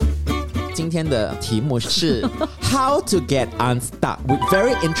今天的题目是 How to get unstuck with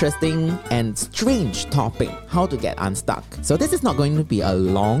very interesting and strange topic. How to get unstuck. So this is not going to be a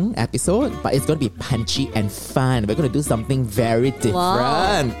long episode, but it's going to be punchy and fun. We're going to do something very different.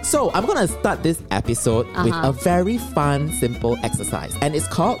 Wow. So I'm going to start this episode with a very fun, simple exercise. And it's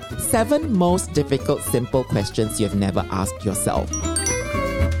called 7 most difficult simple questions you've never asked yourself.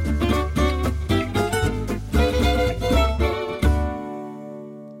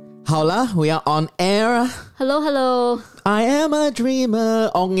 Hola, we are on air. Hello. I am a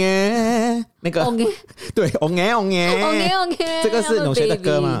dreamer. On air. 那个 On air 对 On air On air 这个是永学的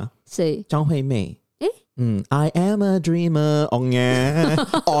歌吗？谁？张惠妹。I am a dreamer. On air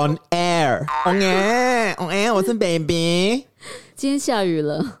On air On air On air 我是 baby。 今天下雨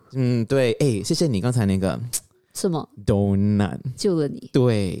了。对，谢谢你刚才那个什么 donut 救了你。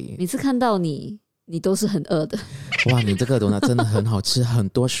对，每次看到你都是很饿的。哇，你这个 donut 真的很好吃，很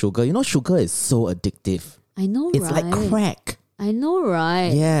多 sugar. You know sugar is so addictive. I know, It's right? like crack. I know,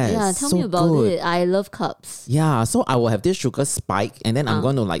 right? Yes, Yeah, tell so me about good. it. I love cups. Yeah, so I will have this sugar spike and then I'm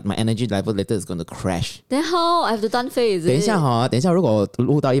going to like my energy level later is going to crash. Then how? I have to 单飞 is it? 等一下如果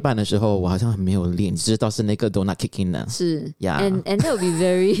录到一半的时候我好像很没有力，你知道是那个 donut kicking 的。是 Yeah. And that would be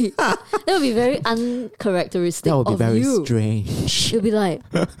very that would be very uncharacteristic That would be of very you. strange. You'll be like,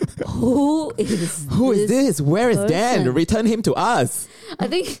 who is this? Where is Dan? person? Return him to us. I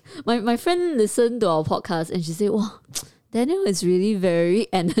think my friend listened to our podcast and she said, wow, Daniel is really very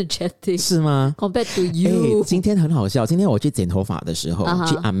energetic 是吗 compared to you. 今天很好笑，今天我去剪头发的时候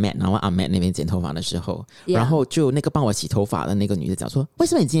去 Ahmed 然后 Ahmed 那边剪头发的时候 然后就那个帮我洗头发的那个女的讲说，为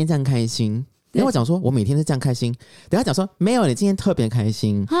什么你今天这样开心？然后我讲说我每天都这样开心，等他讲说没有，你今天特别开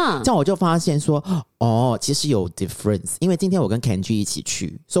心。这样我就发现说其实有 difference， 因为今天我跟 Kenji 一起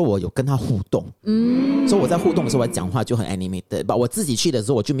去，所以我有跟他互动。所以我在互动的时候我讲话就很 animated， but 我自己去的时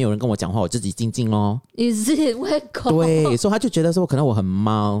候我就没有人跟我讲话，我自己静静咯。Is it? Where God? 对，所以他就觉得说可能我很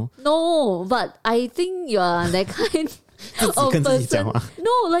猫。 No, but I think you are that kind of 跟自己 person. 讲话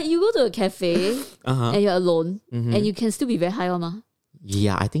No, like you go to a cafe and you're alone and you can still be very high 吗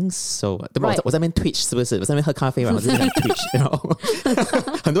？Yeah, I think so. 对吧？ Right. 我在那边 Twitch 是不是？我在那边喝咖啡，然后就是讲 Twitch， 然后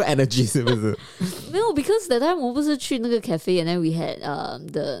很多 energy 是不是？没有 because that time 我们不是去那个 cafe and then we had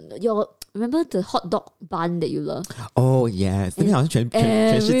your remember the hot dog bun that you love? Oh yes， 那边好像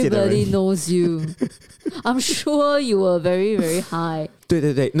全世界的人 Everybody knows you. I'm sure you were very very high.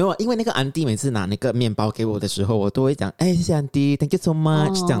 对 no， 因为那个安迪每次拿那个面包给我的时候，我都会讲谢谢安迪 ，Thank you so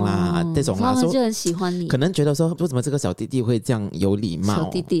much， 这样啦，这种啦，他们就很喜欢你，可能觉得说为什么这个小弟弟会这样有礼貌，小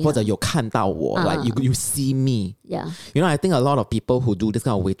弟弟或者有看到我，like you see me。 Yeah. You know, I think a lot of people who do this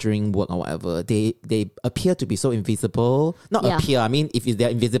kind of waitering work or whatever, they appear to be so invisible. Not appear, I mean, if they're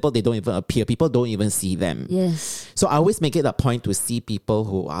invisible, they don't even appear. People don't even see them. Yes. So I always make it a point to see people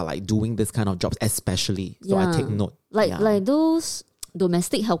who are like doing this kind of jobs, especially. So I take note. Like those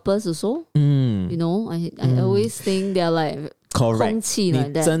domestic helpers also. You know, I always think they're like Correct. 空气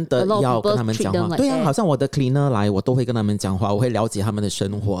like that. 你真的要跟他们讲话。对啊，好像我的 cleaner 来，我都会跟他们讲话，我会了解他们的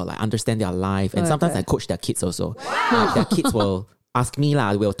生活，like understand their life. And sometimes I coach their kids also. Their kids will ask me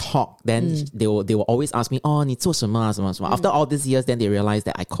lah, we'll talk. Then they will always ask me, 你做什么啊，什么什么。After all these years, then they realize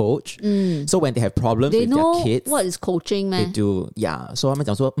that I coach. So when they have problems they with their kids, know what is coaching, man. They do, yeah. So 他们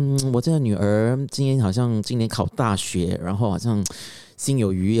讲说，我这个女儿今年考大学，然后好像心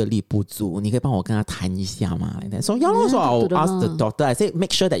有余而力不足，你可以帮我跟她谈一下吗？ Like that. So so I'll ask the daughter. I say,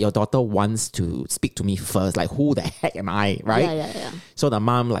 make sure that your daughter wants to speak to me first. Like, who the heck am I, right? Yeah. So the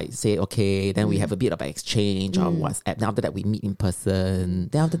mom like say, okay. Then we have a bit of an exchange on WhatsApp. Then after that, we meet in person.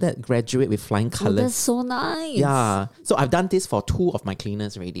 Then after that, graduate with flying colors. That's so nice. Yeah. So I've done this for 2 of my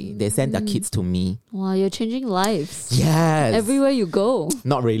cleaners already. They send their kids to me. Wow, you're changing lives. Yes. Everywhere you go.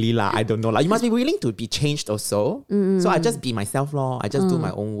 Not really lah. I don't know lah. You must be willing to be changed also. So I just be myself lor. I just do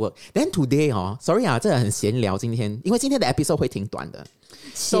my own work. Then today sorry 这个很闲聊今天，因为今天的 episode 会挺短的。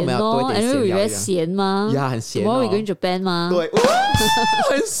闲咯 ，anyway we very 闲吗？ Yeah， 很闲。Tomorrow we going Japan 吗？对，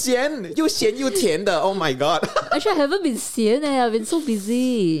很咸，又咸又甜的。Oh my god！ Actually, I haven't been 闲I've been so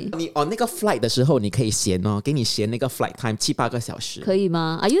busy. 你那个 flight 的时候，你可以闲给你闲那个 flight time 7-8个小时。可以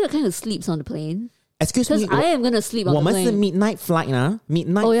吗？ Are you the kind who sleeps on the plane? Excuse me, Because I am going to sleep on the plane. 我们是 midnight flight 呢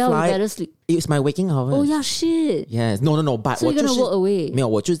midnight yeah, flight. we better sleep. it's my waking hours. Oh yeah, shit. Yes, no. But So you're gonna work away? 没有，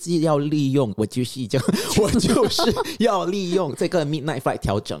我就是要利用，我就是要利用这个 midnight flight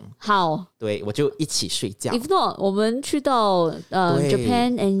调整。好，对，我就一起睡觉。If not， 我们去到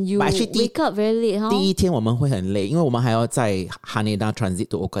Japan and you wake up very late， 第一天我们会很累，因为我们还要在 Haneda transit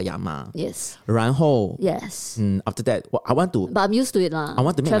to Okayama。 Yes， 然後 Yes， after that I want to But I'm used to it lah. I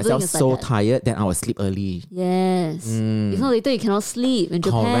want to make myself so tired that I will sleep early. Yes. If not later you cannot sleep in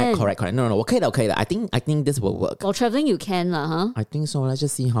Japan. Correct. No, 我可以的 I think this will work. While traveling you can lah, huh? I think so. Let's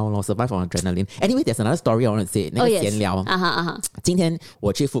just see how long survive on adrenaline. Anyway, there's another story I want to say. 那個閒聊。今天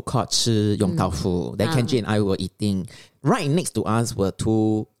我去 food court 吃永道夫 Then Kenji and I were eating. Right next to us were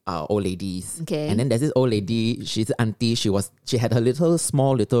two old ladies. Okay. And then there's this old lady, she's an auntie, she had her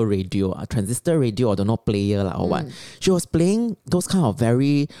small little radio, a transistor radio, or don't know, player or what. She was playing those kind of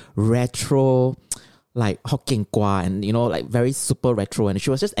very retro, like Hokkien Gua, and like very super retro, and she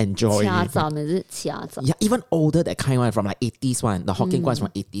was just enjoying it. Is it Qia Zam? Yeah, even older that kind one, from like 80s one. The Hokkien Gua is from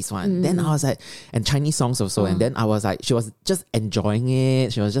 80s one. Then I was like, and Chinese songs also. And then I was like, she was just enjoying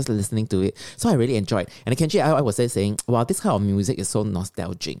it. She was just listening to it. So I really enjoyed. And Kenji, I was saying, wow, this kind of music is so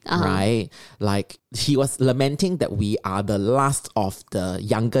nostalgic, right? Like he was lamenting that we are the last of the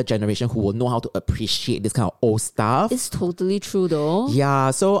younger generation who will know how to appreciate this kind of old stuff. It's totally true though.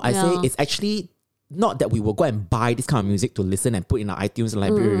 Yeah, so I say it's actually not that we will go and buy this kind of music to listen and put in our iTunes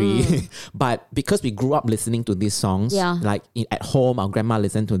library, but because we grew up listening to these songs, like at home, our grandma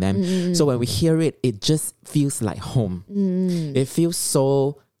listened to them. So when we hear it, it just feels like home. It feels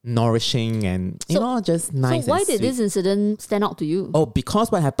so nourishing and, just nice. So why and did sweet. this incident stand out to you? Oh,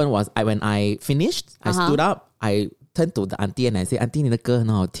 because what happened was when I finished, I stood up, I turned to the auntie and I said, Auntie, 你的歌很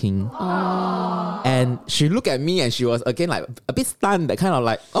好听. And she looked at me and she was again like a bit stunned, that kind of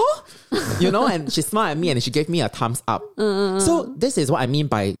like, and she smiled at me and she gave me a thumbs up. So this is what I mean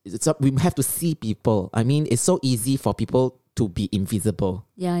by we have to see people. I mean, it's so easy for people to be invisible.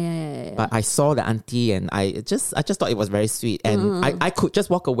 Yeah. But I saw the auntie and I just thought it was very sweet. And I could just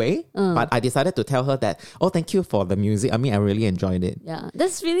walk away. But I decided to tell her that, thank you for the music. I mean, I really enjoyed it. Yeah,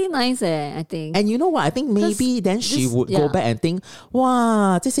 that's really nice I think. And you know what? I think maybe then she would go back and think,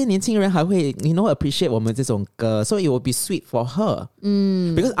 wow, 这些年轻人还会, appreciate 我们这种歌. So it would be sweet for her.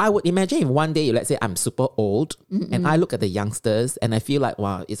 Because I would imagine if one day, let's say I'm super old and I look at the youngsters and I feel like,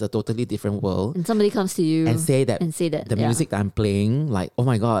 wow, it's a totally different world. And somebody comes to you and say that the music that I'm playing, like, oh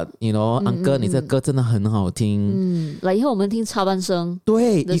my God, uncle, 你这歌真的很好听. Like 以后我们听插班声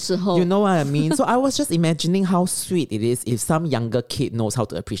的时候. You know what I mean? So I was just imagining how sweet it is if some younger kid knows how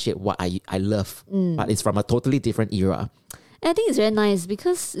to appreciate what I love. But it's from a totally different era. And I think it's very nice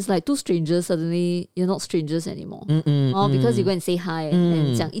because it's like two strangers, suddenly you're not strangers anymore. Because you go and say hi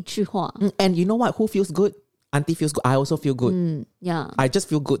and 讲一句话. And you know what? Who feels good? Auntie feels good. I also feel good. Yeah. I just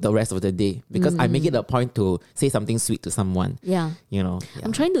feel good the rest of the day because I make it a point to say something sweet to someone. Yeah. Yeah.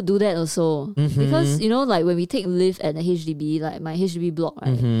 I'm trying to do that also. Because, like when we take lift at the HDB, like my HDB block,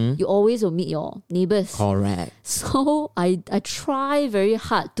 right? You always will meet your neighbors. Correct. So I try very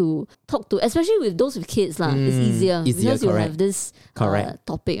hard to talk to, especially with those with kids. It's easier. Because you have this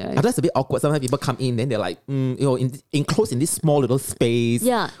topic, right? That's a bit awkward. Sometimes people come in, then they're like, enclosed in this small little space.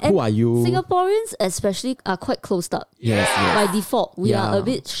 Yeah. Who are you? Singaporeans especially are quite closed up. Yes. By default, we are a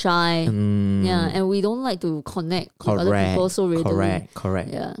bit shy. Yeah, and we don't like to connect with other people so readily. Correct.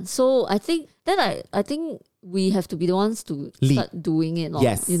 Yeah. So I think we have to be the ones to start doing it.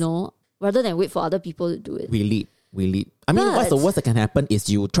 Yes. Rather than wait for other people to do it. We lead. I mean, what's the worst that can happen is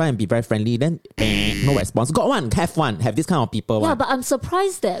you try and be very friendly, then no response. Have this kind of people. Yeah, but I'm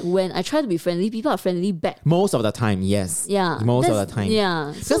surprised that when I try to be friendly, people are friendly back. Most of the time, yes. Yeah. Most of the time.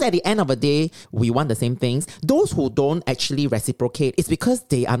 Yeah. Because at the end of the day, we want the same things. Those who don't actually reciprocate, it's because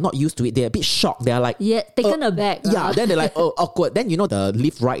they are not used to it. They're a bit shocked. They're like... Yeah, taken aback. Yeah, then they're like, awkward. Then the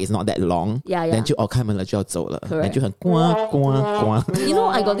lift ride is not that long. Yeah. Then 就开门了就要走了. Correct. Then 就很呱.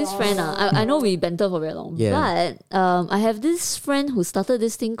 I got this friend. I know we banter for very long. Yeah. But I have this friend who started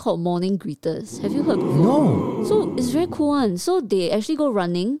this thing called morning greeters. Have you heard before? No. So it's very cool one. So they actually go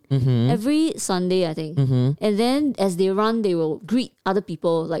running every Sunday, I think. And then as they run, they will greet other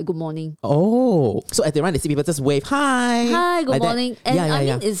people like good morning. Oh. So as they run, they see people just wave, hi, good morning. That. And I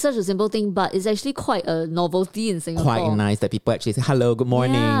mean, it's such a simple thing, but it's actually quite a novelty in Singapore. Quite nice that people actually say hello, good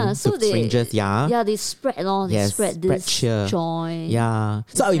morning to strangers. Yeah, they spread they spread this cheer. Joy. Yeah.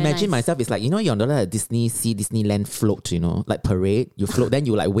 So I imagine myself, it's like, you're on the Disneyland float, like parade. You float, then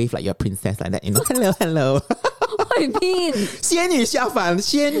you like wave like you're a princess like that, hello. What do you mean? 仙女下凡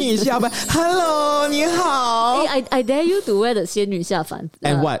Hello, 你好. Hey, I dare you to wear the 仙女下凡.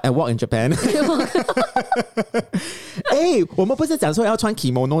 And what? And walk in Japan? 哎，我们不是讲说要穿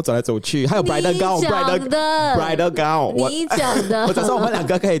kimono 走来走去，还有 bridal gown，bridal gown， 你讲的，我讲说我们两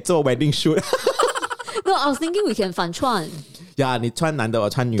个可以做 wedding shoot。No, I was thinking we can 反串。呀，你穿男的，我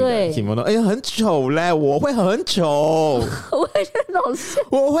穿女的 kimono， 哎，很丑嘞，我会很丑，我会很笑，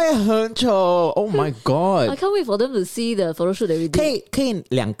我会很丑。Oh my god! I can't wait for them to see the photo shoot every day. 可以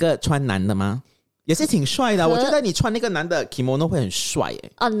两个穿男的吗？也是挺帅的，我觉得你穿那个男的 kimono 会很帅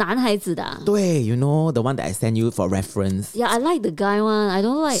耶。男孩子的啊。对 ，you know the one that I send you for reference. Yeah, I like the guy one. I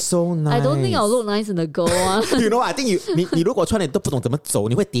don't like. So nice. I don't think I'll look nice in the girl one. You know, I think 你如果穿了你都不懂怎么走，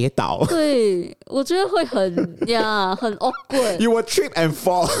你会跌倒。对，我觉得会很很 awkward. You will trip and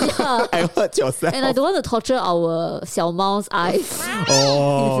fall and hurt yourself. And I don't want to torture our 小猫 eyes.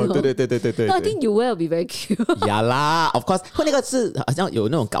 哦，对。No, I think you will be very cute. 呀啦 ，of course， 会那个是好像有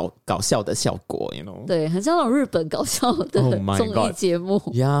那种搞笑的效果。You know? 对，很像那种日本搞笑的综艺节目。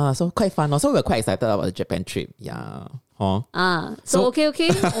Yeah, so quite fun. So we're quite excited about the Japan trip. Yeah. So OK，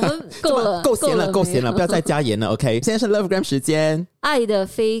 我们够闲了，不要再加盐了。OK， 现在是 Lovegram 时间，爱的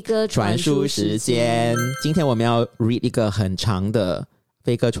飞鸽传书时间。今天我们要 read 一个很长的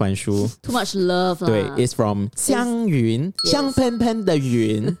飞鸽传书。Too much love 啦。对 ，It's from 香云，香喷喷的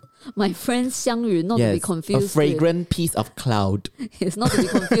云。My friend 香云 not to be confused. A fragrant piece of cloud. It's not to be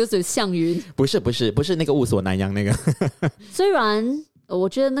confused with 向云。不是那个雾锁南洋那个。虽然我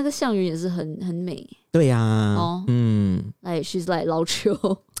觉得那个向云也是很美。对呀。Like she's like 老球。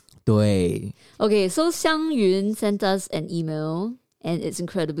对。Okay, so 香云 sent us an email and it's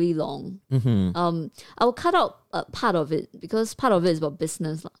incredibly long. I will cut out part of it because part of it is about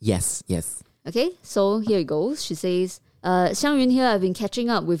business. Yes. Okay, so here it goes. She says, Xiang Yun here, I've been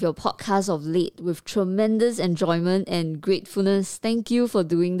catching up with your podcast of late with tremendous enjoyment and gratefulness. Thank you for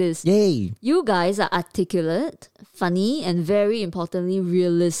doing this. Yay! You guys are articulate, funny, and very importantly,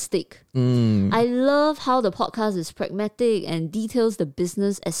 realistic. I love how the podcast is pragmatic and details the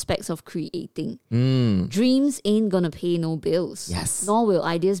business aspects of creating. Dreams ain't gonna pay no bills. Yes. Nor will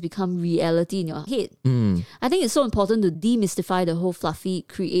ideas become reality in your head. I think it's so important to demystify the whole fluffy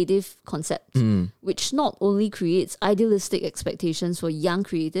creative concept, which not only creates idealistic expectations for young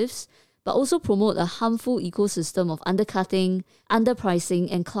creatives, but also promote a harmful ecosystem of undercutting,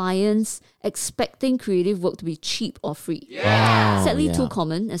 underpricing, and clients expecting creative work to be cheap or free. Wow, Sadly, too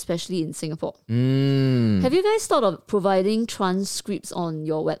common, especially in Singapore. Have you guys thought of providing transcripts on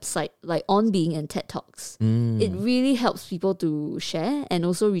your website, like On Being and TED Talks? It really helps people to share and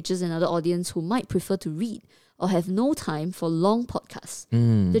also reaches another audience who might prefer to read or have no time for long podcasts.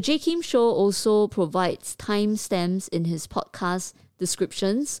 The J. Kim Show also provides timestamps in his podcast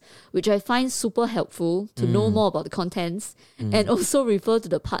descriptions, which I find super helpful to know more about the contents and also refer to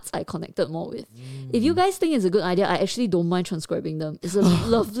the parts I connected more with. If you guys think it's a good idea, I actually don't mind transcribing them. It's a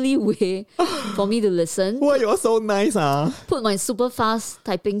lovely way for me to listen. Wow, you're so nice, Put my super fast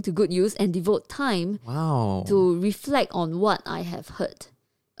typing to good use and devote time to reflect on what I have heard.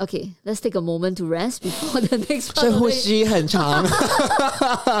 Okay, let's take a moment to rest before the next part. 深呼吸很长。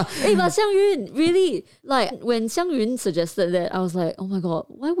Hey, but Xiang Yun, really, like when Xiang Yun suggested that, I was like, oh my god,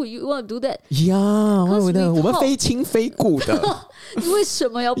 why would you want to do that? Yeah, 我们非亲非故的。你为什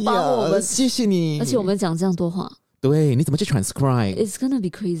么要帮我们？谢谢你。而且我们讲这样多话。对，你怎么去 transcribe？ It's gonna be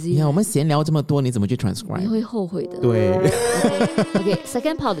crazy. 我们闲聊这么多，你怎么去 transcribe？ 你会后悔的。对。Okay,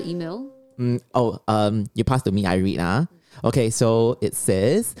 second part of the email. You pass to me, I read. Okay, so it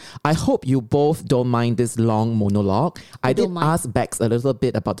says, I hope you both don't mind this long monologue. I did ask Bex a little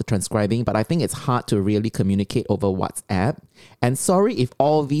bit about the transcribing, but I think it's hard to really communicate over WhatsApp. And sorry if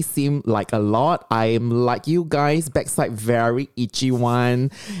all these seem like a lot. I'm like you guys, backside very itchy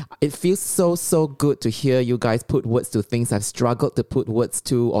one. It feels so good to hear you guys put words to things I've struggled to put words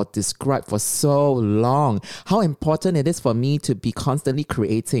to or describe for so long. How important it is for me to be constantly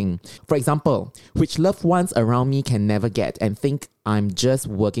creating. For example, which loved ones around me can never get and think I'm just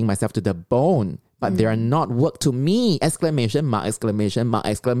working myself to the bone. But they are not work to me! Exclamation mark, exclamation mark,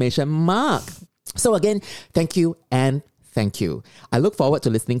 exclamation mark. So again, thank you and thank you. I look forward to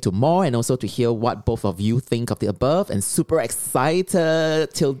listening to more and also to hear what both of you think of the above and super excited.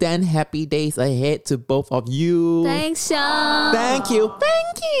 Till then, happy days ahead to both of you. Thanks, Xiang. Thank you.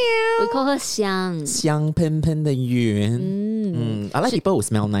 We call her Xiang. 香喷喷的云。I like people who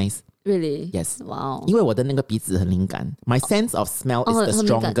smell nice. Really? Yes. Wow. 因为我的那个鼻子很敏感。My sense of smell is the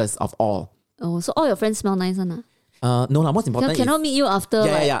strongest of all. Oh, so all your friends smell nice, huh? No, most important cannot meet you after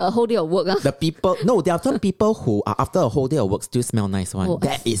a whole day of work. The people, no, there are some people who are after a whole day of work still smell nice one.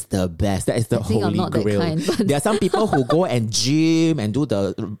 That is the best. That is the holy grail. There are some people who go and gym and do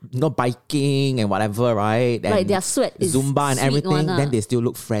the biking and whatever, right? And like their sweat is Zumba and everything. Then they still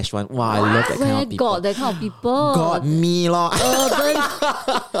look fresh one. Wow, I love that kind of people. God, that kind of people. God, me lor.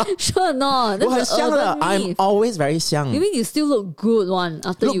 Sure not. I'm always very young. You mean you still look good one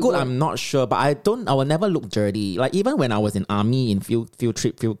after look you good? work? I'm not sure, but I will never look dirty. Like even when I was in army in field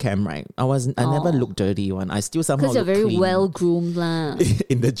camp, right? I never looked dirty one. I still somehow because you're very clean. well groomed lah.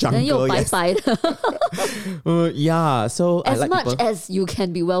 In the jungle. Then you're yes. yeah. So as I like much people. as you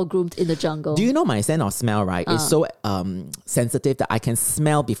can be well groomed in the jungle. Do you know my sense of smell? Right, it's so sensitive that I can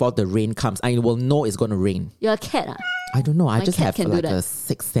smell before the rain comes. I will know it's going to rain. You're a cat, ah? I don't know. I just have like a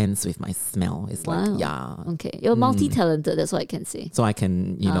sixth sense with my smell. It's like, yeah. Okay. You're multi-talented. That's what I can say. So I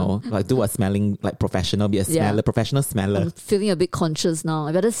can, like do a smelling, like professional, be a smeller, professional smeller. I'm feeling a bit conscious now.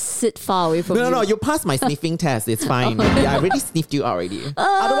 I better sit far away from you. No. You passed my sniffing test. It's fine. Yeah, I already sniffed you already.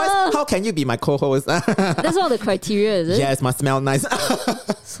 Otherwise, how can you be my co-host? That's all the criteria, is it? Yes, must smell nice.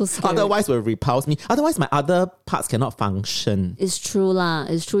 So scary. Otherwise, will repulse me. Otherwise, my other parts cannot function. It's true lah.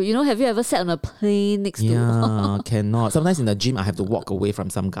 It's true. You know, have you ever sat on a plane next to? Yeah, cannot. Sometimes in the gym, I have to walk away from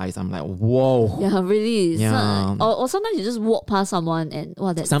some guys. I'm like, whoa. Yeah, really. Yeah. Or sometimes you just walk past someone and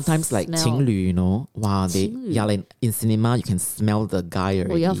that sometimes smell. like 情侣, wow, like in cinema you can smell the guy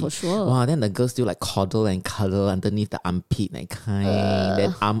already. Oh yeah, for sure. Wow, then the girls still like coddle and cuddle underneath the armpit that kind.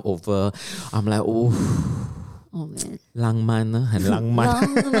 Then arm over. I'm like, oh man. 浪漫呢，很浪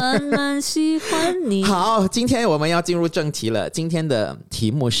漫。浪漫喜欢你。好，今天我们要进入正题了。今天的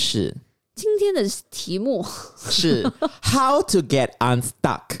题目是 How to Get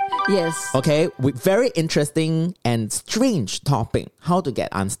Unstuck. Yes. Okay, with very interesting and strange topic. How to get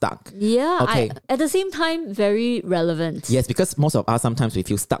unstuck. Yeah. Okay. At the same time, very relevant. Yes, because most of us sometimes we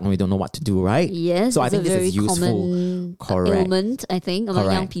feel stuck and we don't know what to do, right? Yes. So I think this is useful. Correct. Ailment, I think,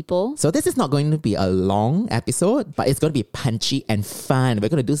 among young people. So this is not going to be a long episode, but it's going to be punchy and fun. We're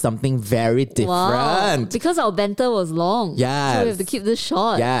going to do something very different. Wow. Because our banter was long. Yes. So we have to keep this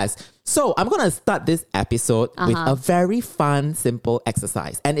short. Yes. So I'm going to start this episode with a very fun, simple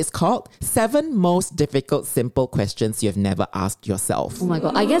exercise. And it's called 7 Most Difficult Simple Questions You've Never Asked Yourself. Oh my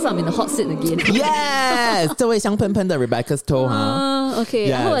God. I guess I'm in the hot seat again. Yes! 这位香喷喷的 Rebecca's toe, Okay.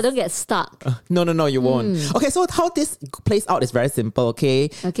 Yes. I hope I don't get stuck. No, you won't. Okay, so how this plays out is very simple, okay?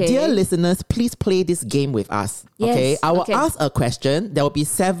 Dear listeners, please play this game with us. Okay? I will ask a question. There will be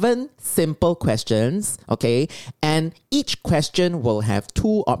 7 simple questions, okay? And each question will have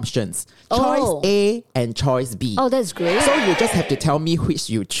 2 options. Choice A and choice B. Oh, that's great. So you just have to tell me which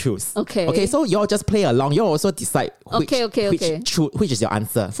you choose. Okay. Okay, so you all just play along. You also decide which is your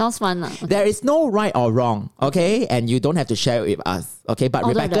answer. Sounds fun. Okay. There is no right or wrong, okay? And you don't have to share it with us, okay? But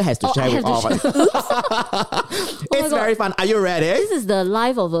Rebecca has to share with all of us. It's very fun. Are you ready? This is the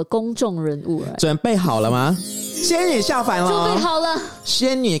life of a 公众人物, right? 准备好了吗？仙女下凡了。准备好了。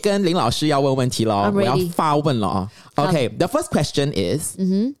仙女跟林老师要问问题了。 I'm ready. 我要发问了。Okay, the first question is,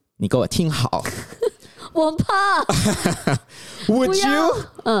 你给我听好。我怕。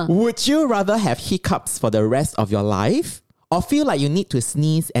Would you rather have hiccups for the rest of your life, or feel like you need to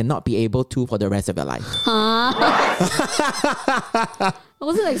sneeze and not be able to for the rest of your life? I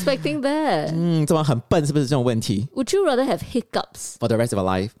wasn't expecting that. 这么很笨是不是这种问题 Would you rather have hiccups for the rest of your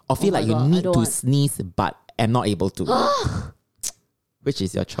life, or feel like you need to sneeze but am not able to? Which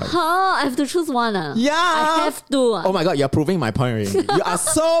is your choice? I have to choose one. Yeah. I have to. Oh my God, you're proving my point already. You are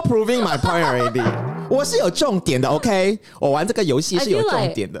so proving my point already. 我是有重点的 OK? 我玩这个游戏是有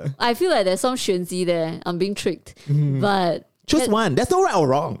重点的 I feel like there's some 玄机 there. I'm being tricked. But choose one. There's no right or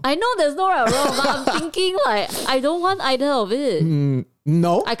wrong. I know there's no right or wrong, but I'm thinking like I don't want either of it.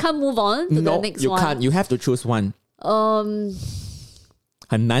 No. I can't move on to the next you one. Can't. You have to choose one.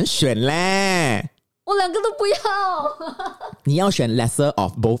 很难选嘞。我两个都不要。你要选 lesser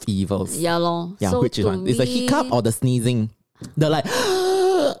of both evils. Yeah, lor. Yeah, so which is one? Is the hiccup or the sneezing? The like,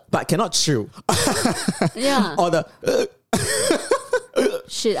 but cannot chew. Yeah. Or the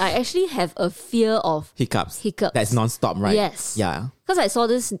shit, I actually have a fear of hiccups. Hiccups. That's non-stop, right? Yes. Yeah. Because I saw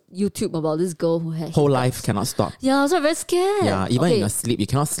this YouTube about this girl who had whole hiccups. life cannot stop. Yeah, so I'm very scared. Yeah, even in your sleep, you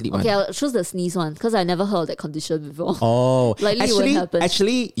cannot sleep. Okay, I'll choose the sneeze one because I never heard of that condition before. Oh, Likely it won't happen.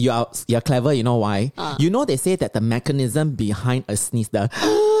 Actually, you're clever. You know why? You know they say that the mechanism behind a sneeze, the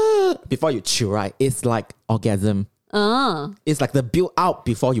before you chew, right, is like orgasm. It's like the build out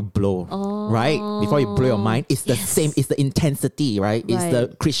before you blow, right? Before you blow your mind. It's the same. It's the intensity, right? It's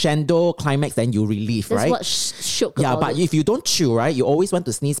the crescendo climax, then you relieve, That's right? what shook Yeah, about but it. if you don't chew, right? You always want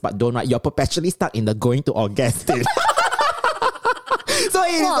to sneeze but don't, right? You're perpetually stuck in the going to orgasm. So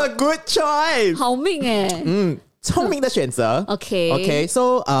it is a good choice. 好命欸。聪明的选择。Okay,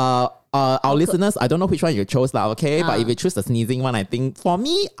 so our listeners, I don't know which one you chose lah, okay? But if you choose the sneezing one, I think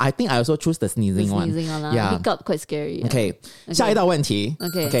I also choose the sneezing one. Yeah. Hiccup quite scary. Okay. 下一道问题。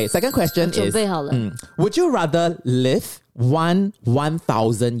Okay, second question is, 准备好了。would you rather live one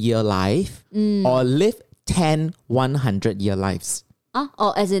 1,000-year life or live 10 100-year lives?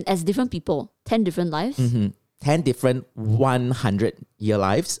 As different people, 10 different lives? 10 different 100-year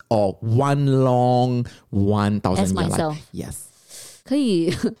lives or one long 1,000-year As myself. life? Yes. 可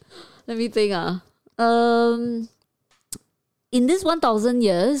以 Let me think. In this 1,000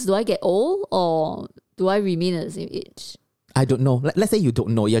 years, do I get old or do I remain at the same age? I don't know. Let's say you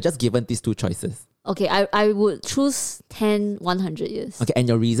don't know. You're just given these two choices. Okay, I would choose 10 100 years. Okay, and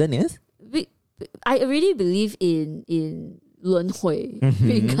your reason is? I really believe in 轮回,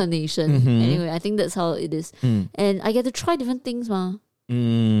 reincarnation. Anyway, I think that's how it is. And I get to try different things, ma.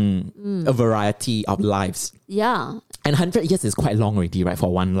 A variety of lives. Yeah. And 100 years is quite long already, right?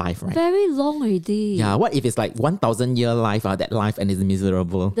 For one life, right? Very long already. Yeah. What if it's like 1,000-year life, that life and is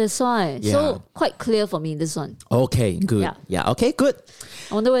miserable? That's why. Yeah. So quite clear for me, this one. Okay, good. Yeah, okay, good.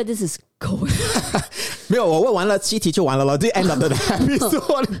 I wonder where this is going. 没有，我问完了7题就完了咯。The end of the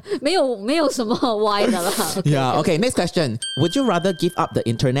episode. 没有什么歪的啦。Yeah, okay. Next question. Would you rather give up the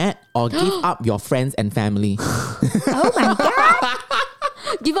internet or give up your friends and family? Oh my god!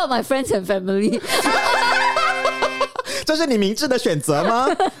 Give up my friends and family. 这是你明智的选择吗？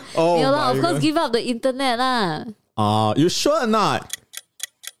没有啦 of course give up the internet 啦。You sure or not?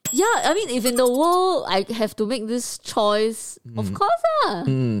 Yeah, I mean, if in the world I have to make this choice, of course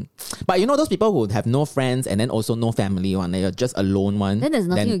But you know those people who have no friends and then also no family one, they're just alone one. Then there's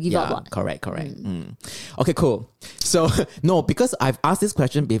nothing to give up. What? Correct. Okay, cool. So no, because I've asked this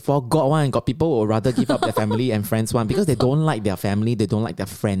question before, got people who would rather give up their family and friends one because they don't like their family, they don't like their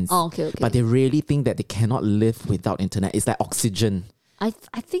friends. Oh, okay. But they really think that they cannot live without internet. It's like oxygen. I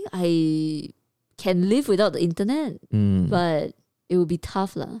think I can live without the internet, but it would be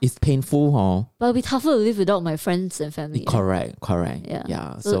tough lah. It's painful, huh? But it would be tougher to live without my friends and family. Correct.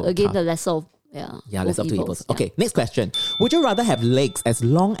 Yeah. So again, tough. the lesser of less of two evils. Okay, next question. Would you rather have legs as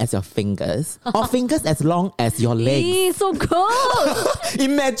long as your fingers or fingers as long as your legs? So close.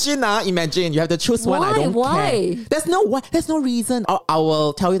 Imagine you have to choose one. I don't Why? care. There's no reason. I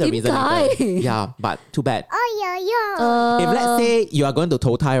will tell you the reason later. Yeah, but too bad. If let's say you are going to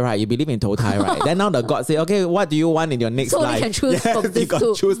投胎, right? You believe in 投胎, right? Then now the God say, okay, what do you want in your next so life? You can choose from this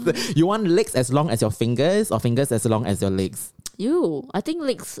two. You want legs as long as your fingers or fingers as long as your legs? I think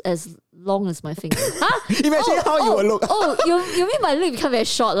legs as long as my fingers. Imagine how you will look. You mean my leg become very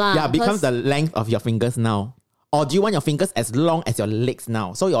short lah? Yeah, becomes the length of your fingers now. Or do you want your fingers as long as your legs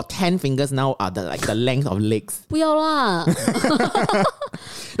now? So your 10 fingers now are the length of legs. 不要啦。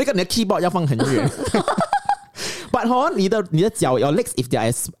那个你的 keyboard 要放很远。But 你的脚 your legs if they are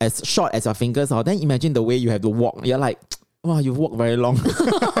as short as your fingers, then imagine the way you have to walk. You're like, wow, you walk very long.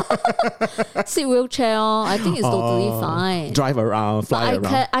 Sit wheelchair, I think it's totally fine. Drive around, fly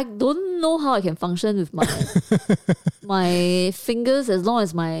around. I don't know how I can function with my fingers as long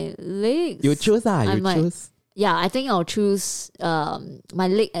as my legs. You choose choose. Yeah, I think I'll choose my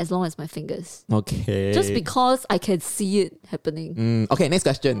leg as long as my fingers. Okay. Just because I can see it happening. Okay, next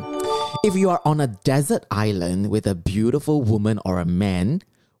question. If you are on a desert island with a beautiful woman or a man,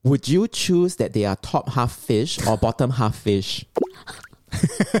 would you choose that they are top half fish or bottom half fish?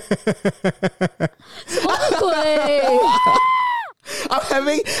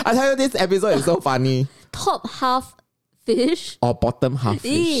 I tell you this episode is so funny. Top half fish or bottom half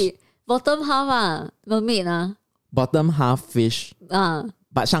fish? Bottom half mermaid Bottom half fish.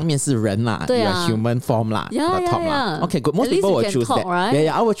 But 上面是人啦, you are human form lah. Yeah, top yeah. Okay, good. Most people will choose talk, that. Right?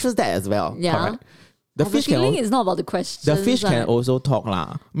 Yeah, I will choose that as well. Yeah. Correct. The fish feeling is not about the question. The fish can also talk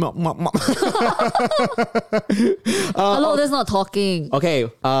lah. Hello, that's not talking. Okay,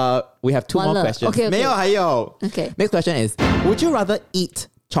 we have two more questions. Okay. 没有还有. Okay. Next question is, would you rather eat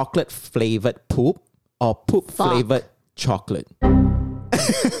chocolate flavored poop or poop flavored chocolate?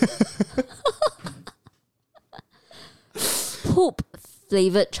 Poop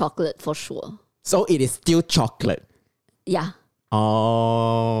flavored chocolate for sure. So it is still chocolate. Yeah.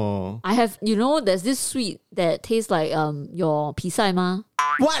 Oh. I have, there's this sweet that tastes like your pisai ma.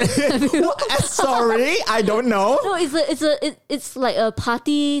 What? Sorry, I don't know. No, it's like a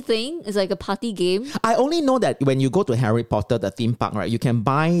party thing. It's like a party game. I only know that when you go to Harry Potter, the theme park, right, you can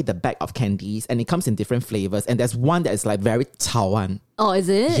buy the bag of candies and it comes in different flavors. And there's one that is like very Tawan. Oh, is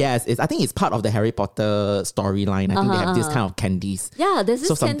it? Yes, I think it's part of the Harry Potter storyline. I think they have this kind of candies. Yeah, there's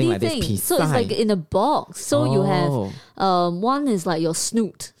this candy like thing. This so it's like in a box. So you have one is like your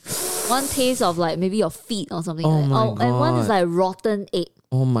snoot. One taste of like maybe your feet or something like that. And one is like rotten egg.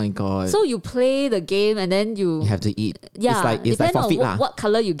 Oh my God. So you play the game and then you have to eat. Yeah, it's like forfeit on what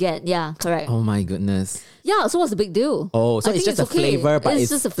color you get. Yeah, correct. Oh my goodness. Yeah, so what's the big deal? Oh, so it's just a flavor, but it's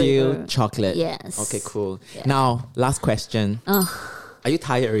just a still flavor. chocolate. Yes. Okay, cool. Yeah. Now, last question. Are you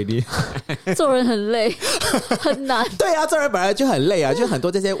tired already? 做人很累，很难。对啊，做人本来就很累啊，就很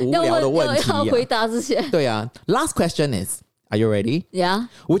多这些无聊的问题要回答这些。对啊。Last question is, are you ready? Yeah.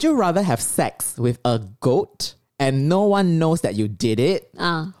 Would you rather have sex with a goat and no one knows that you did it?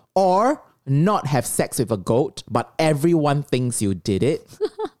 Or not have sex with a goat, but everyone thinks you did it?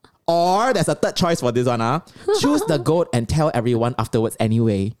 Or there's a third choice for this one. Choose the goat and tell everyone afterwards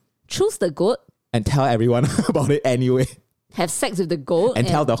anyway. Choose the goat? And tell everyone about it anyway. Have sex with the goat and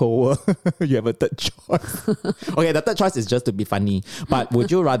tell the whole world you have a third choice. Okay, the third choice is just to be funny. But would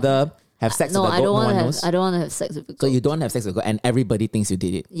you rather have sex with a goat? I don't want to have sex with a goat. So you don't have sex with a goat and everybody thinks you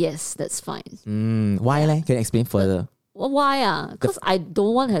did it? Yes, that's fine. Why? Can you explain further? Why? Because I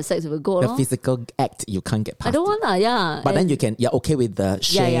don't want to have sex with a goat. The physical act you can't get past. I don't want to, yeah. But then you're okay with the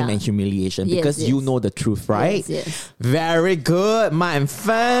shame and humiliation because you know the truth, right? Yes. Very good. 满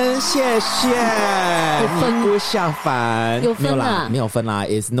分，谢谢。评估下凡。有分啊？没有分啦。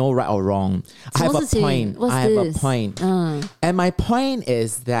It's no right or wrong. I have a point. I have a point. And my point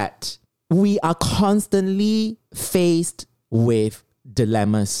is that we are constantly faced with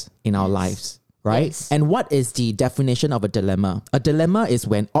dilemmas in our lives. Right? Yes. And what is the definition of a dilemma? A dilemma is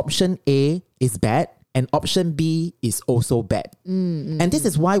when option A is bad and option B is also bad. And this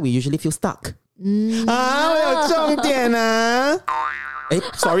is why we usually feel stuck. 我有重点啊。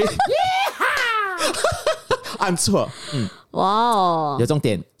Sorry. 按错。Wow. 有重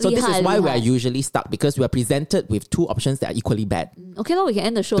点. So this is why we are usually stuck because we are presented with two options that are equally bad. Okay, now we can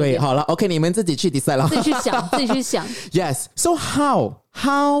end the show. 对，好了 ，OK， 你们自己去 decide 了。自己去想。Yes. So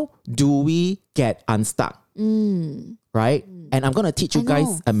how do we get unstuck? Right? And I'm going to teach you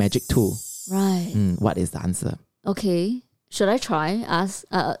guys a magic tool. Right. What is the answer? Okay. Should I try?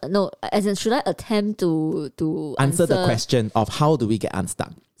 Should I attempt to answer the question of how do we get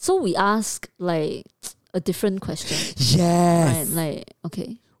unstuck? So we ask like a different question. Yes. Right,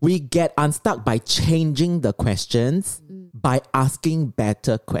 okay. We get unstuck by changing the questions, by asking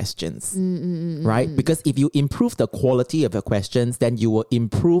better questions, right? Because if you improve the quality of your questions, then you will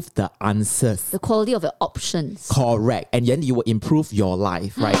improve the answers. The quality of your options. Correct. And then you will improve your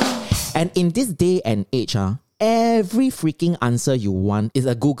life, right? And in this day and age, every freaking answer you want is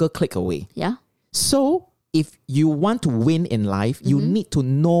a Google click away. Yeah. So if you want to win in life, you need to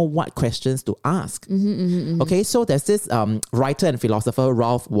know what questions to ask. Okay, so there's this writer and philosopher,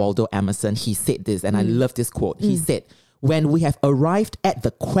 Ralph Waldo Emerson. He said this, and I love this quote. He said, when we have arrived at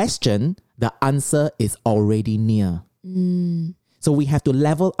the question, the answer is already near. So we have to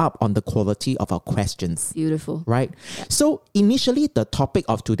level up on the quality of our questions. Beautiful. Right? So initially, the topic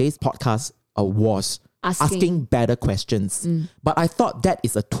of today's podcast was asking better questions. But I thought that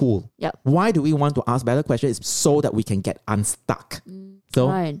is a tool. Yep. Why do we want to ask better questions? It's so that we can get unstuck.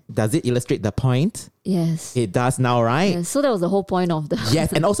 So does it illustrate the point? Yes. It does now, right? Yes. So that was the whole point of the...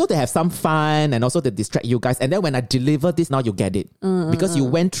 Yes. And also to have some fun and also to distract you guys. And then when I deliver this, now you get it. Because you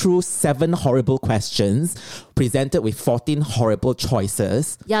went through 7 horrible questions, presented with 14 horrible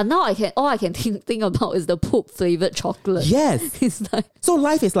choices. Yeah, now all I can think about is the poop flavored chocolate. Yes. It's like... So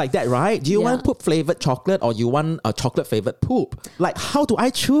life is like that, right? Do you want poop flavored chocolate or you want a chocolate flavored poop? Like, how do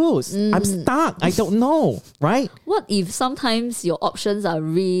I choose? I'm stuck. I don't know, right? What if sometimes your options are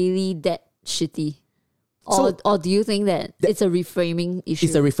really that shitty? Or do you think that it's a reframing issue?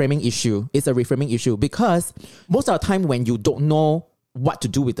 It's a reframing issue. It's a reframing issue because most of the time when you don't know what to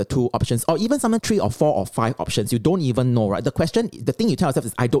do with the 2 options or even sometimes 3 or 4 or 5 options, you don't even know, right? The thing you tell yourself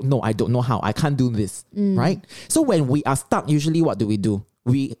is, I don't know how, I can't do this, right? So when we are stuck, usually what do?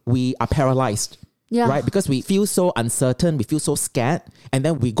 We are paralyzed. Yeah. Right? Because we feel so uncertain, we feel so scared, and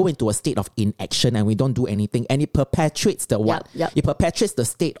then we go into a state of inaction and we don't do anything. And it perpetuates the what? It perpetuates the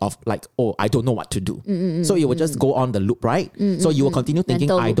state of like, oh, I don't know what to do. So it will just go on the loop, right? So you will continue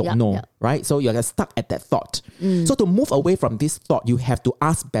thinking, I don't know. right? So you're stuck at that thought. So to move away from this thought, you have to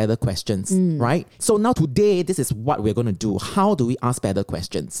ask better questions, right? So now today, this is what we're going to do. How do we ask better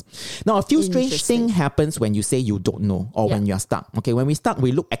questions? Now, a few strange things happens when you say you don't know or when you're stuck. Okay, when we're stuck,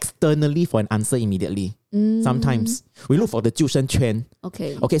 we look externally for an answer immediately. Sometimes we look for the 救生圈.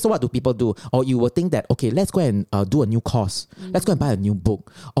 Okay, so what do people do? Or you will think that, okay, let's go and do a new course. Let's go and buy a new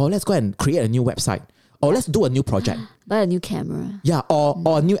book. Or let's go and create a new website. Or let's do a new project. Buy a new camera. Yeah,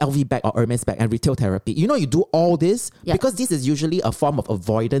 or a new LV bag or Hermes bag and retail therapy. You know, you do all this because this is usually a form of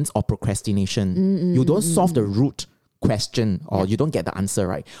avoidance or procrastination. You don't solve the root question or you don't get the answer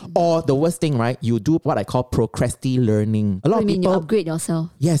right. Or the worst thing, right? You do what I call procrasti-learning. A lot of people you upgrade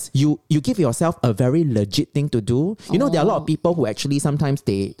yourself. Yes, you give yourself a very legit thing to do. You know, there are a lot of people who actually sometimes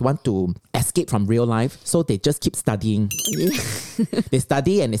they want to escape from real life, so they just keep studying. They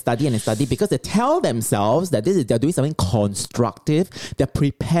study and they study and they study because they tell themselves that they're doing something constructive. They're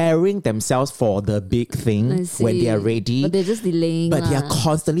preparing themselves for the big thing when they are ready. But they're just delaying. But they are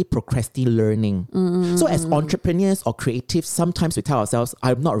constantly procrasti-learning. So as entrepreneurs or creatives, sometimes we tell ourselves,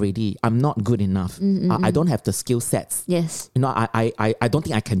 I'm not ready. I'm not good enough. I don't have the skill sets. Yes. You know, I don't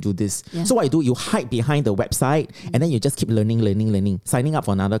think I can do this. Yeah. So what you do, you hide behind the website and then you just keep learning, signing up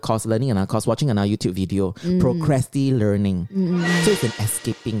for another course, learning another course, watching another YouTube video, procrasti-learning. So it's an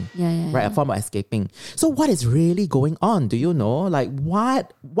escaping, right? A form of escaping. So what is really going on? Do you know? Like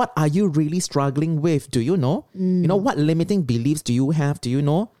what are you really struggling with? Do you know? You know, what limiting beliefs do you have? Do you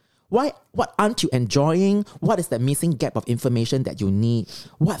know? What aren't you enjoying? What is that missing gap of information that you need?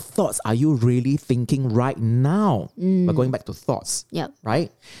 What thoughts are you really thinking right now? We're going back to thoughts, right?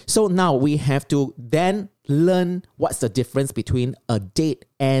 So now we have to then learn what's the difference between a dead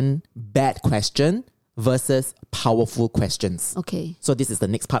and bad question versus powerful questions. Okay. So this is the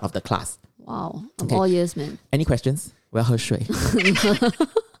next part of the class. Wow. Okay. All years, man. Any questions? Well, her shui.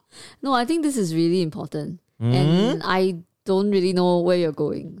 No, I think this is really important. And I don't really know where you're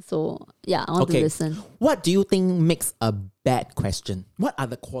going. So yeah, I want to listen. What do you think makes a bad question? What are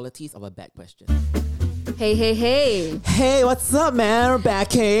the qualities of a bad question? Hey. Hey, what's up, man?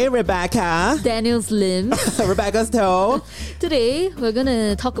 Rebecca. Daniel's limb. Rebecca's toe. Today, we're going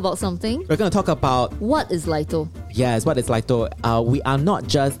to talk about something. We're going to talk about... What is Lito? Yes, what is Lito? We are not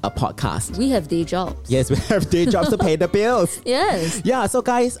just a podcast. We have day jobs. Yes, we have day jobs to pay the bills. Yes. Yeah, so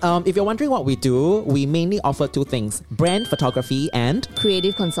guys, if you're wondering what we do, we mainly offer two things. Brand photography and...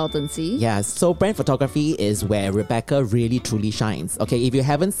 creative consultancy. Yes, so brand photography is where Rebecca really truly shines. Okay, if you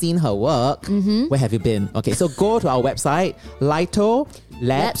haven't seen her work, where have you been? Okay, so go to our website,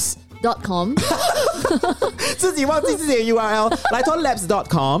 litolabs.com 自己忘记自己的 URL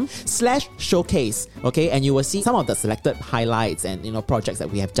litolabs.com/showcase. Okay, and you will see some of the selected highlights and projects that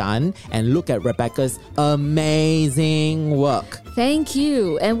we have done and look at Rebecca's amazing work. Thank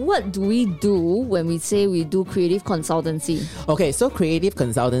you. And what do we do when we say we do creative consultancy? Okay, so creative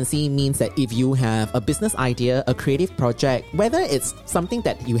consultancy means that if you have a business idea, a creative project, whether it's something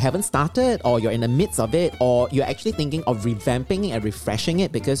that you haven't started or you're in the midst of it, or you're actually thinking of revamping it and refreshing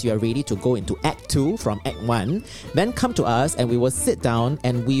it because you're ready to go into Act 2 from Act 1, then come to us and we will sit down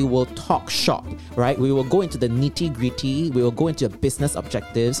and we will talk shop, right? We will go into the nitty-gritty. We will go into your business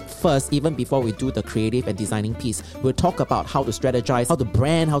objectives first, even before we do the creative and designing piece. We'll talk about how to strategize, how to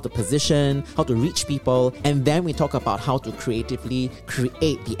brand, how to position, how to reach people, and then we talk about how to creatively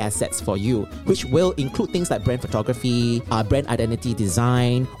create the assets for you, which will include things like brand photography, brand identity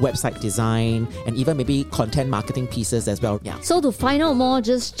design, website design, and even maybe content marketing pieces as well. Yeah. So to find out more,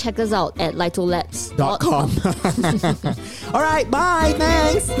 just check us out at litolabs.com. All right, bye,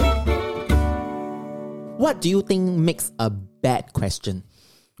 thanks. What do you think makes a bad question?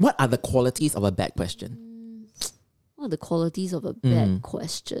 What are the qualities of a bad question? What are the qualities of a bad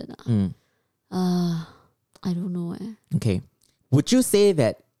question? I don't know. Okay. Would you say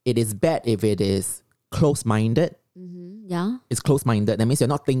that it is bad if it is close-minded? Yeah. It's close-minded. That means you're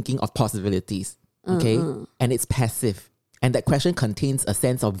not thinking of possibilities. Okay. And it's passive. And that question contains a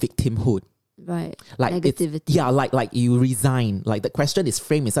sense of victimhood. Right. Like negativity. Yeah, like you resign. Like the question is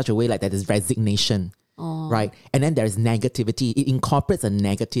framed in such a way like that is resignation. Right. And then there's negativity. It incorporates a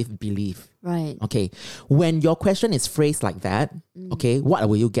negative belief. Right. Okay. When your question is phrased like that, okay, what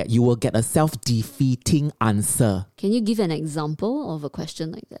will you get? You will get a self-defeating answer. Can you give an example of a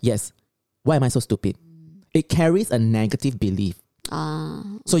question like that? Yes. Why am I so stupid? It carries a negative belief.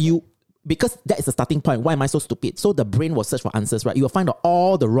 So because that is the starting point. Why am I so stupid? So the brain will search for answers, right? You will find out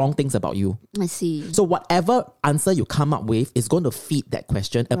all the wrong things about you. I see. So whatever answer you come up with is going to feed that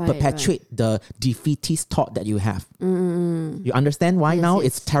question and perpetuate the defeatist thought that you have. You understand why now? Yes.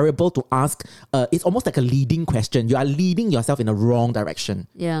 It's terrible to ask. It's almost like a leading question. You are leading yourself in the wrong direction.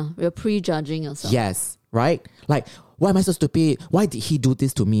 Yeah, you're prejudging yourself. Yes, right? Like, why am I so stupid? Why did he do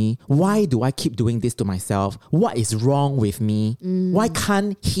this to me? Why do I keep doing this to myself? What is wrong with me? Why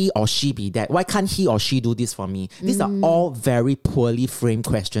can't he or she be that? Why can't he or she do this for me? These are all very poorly framed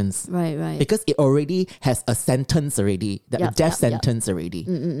questions. Right. Because it already has a sentence already, a death sentence already.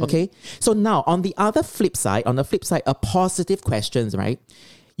 Okay? So now, on the flip side, a positive questions, right?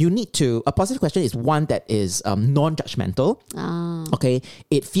 A positive question is one that is non-judgmental. Okay?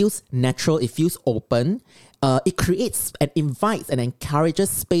 It feels natural. It feels open. It creates and invites and encourages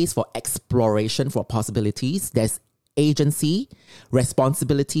space for exploration for possibilities. There's agency,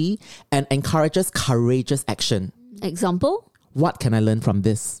 responsibility, and encourages courageous action. Example? What can I learn from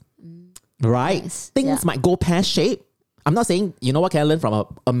this? Right? Nice. Things might go pear-shaped. I'm not saying, what can I learn from an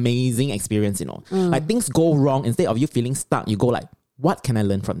amazing experience, Like things go wrong. Instead of you feeling stuck, you go like, what can I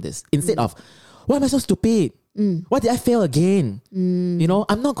learn from this? Instead of, why am I so stupid? Why did I fail again?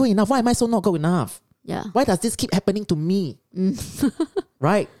 I'm not good enough. Why am I so not good enough? Yeah. Why does this keep happening to me?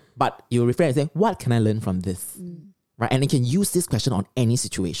 Right? But you refrain and say, what can I learn from this? Right? And you can use this question on any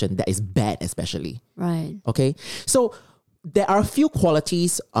situation that is bad, especially. Right. Okay? So there are a few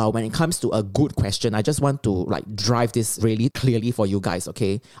qualities when it comes to a good question. I just want to drive this really clearly for you guys,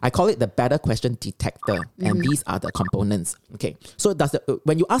 okay? I call it the better question detector. And these are the components. Okay. So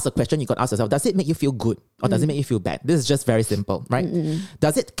when you ask a question, you can ask yourself, does it make you feel good or does it make you feel bad? This is just very simple, right?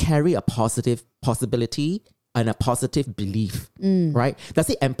 Does it carry a positive possibility and a positive belief, right? Does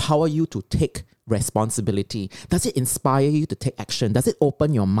it empower you to take responsibility? Does it inspire you to take action? Does it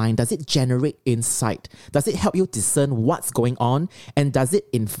open your mind? Does it generate insight? Does it help you discern what's going on? And does it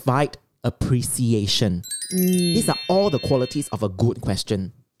invite appreciation? These are all the qualities of a good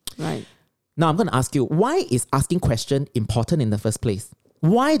question. Right. Now I'm going to ask you, why is asking question important in the first place?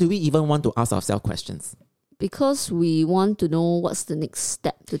 Why do we even want to ask ourselves questions? Because we want to know what's the next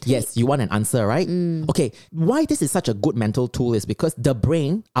step to take. Yes, you want an answer, right? Okay, why this is such a good mental tool is because the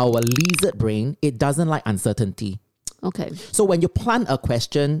brain, our lizard brain, it doesn't like uncertainty. Okay. So when you plant a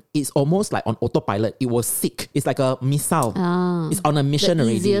question, it's almost like on autopilot. It will seek. It's like a missile. It's on a mission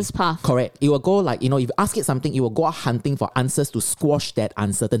already. The easiest path. Correct. It will go like, if you ask it something, it will go out hunting for answers to squash that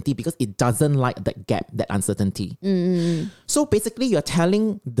uncertainty because it doesn't like that gap, that uncertainty. So basically, you're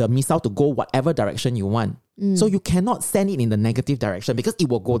telling the missile to go whatever direction you want. So you cannot send it in the negative direction because it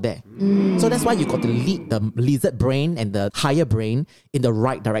will go there. So that's why you got to lead the lizard brain and the higher brain in the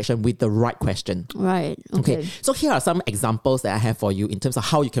right direction with the right question. Right. Okay. So here are some examples that I have for you in terms of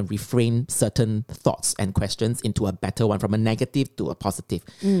how you can reframe certain thoughts and questions into a better one, from a negative to a positive.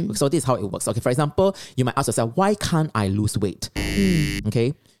 So this is how it works. Okay, for example, you might ask yourself, why can't I lose weight?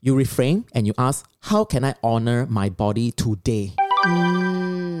 Okay. You reframe and you ask, how can I honor my body today?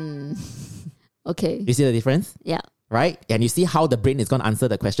 Okay. You see the difference? Yeah. Right? And you see how the brain is going to answer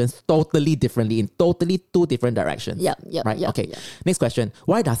the questions totally differently in totally two different directions. Yep. Right? Okay. Next question.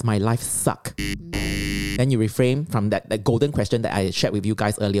 Why does my life suck? Then you reframe from that golden question that I shared with you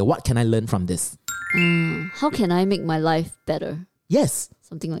guys earlier. What can I learn from this? How can I make my life better? Yes.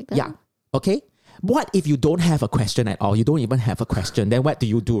 Something like that. Yeah. Okay. What if you don't have a question at all? You don't even have a question. Then what do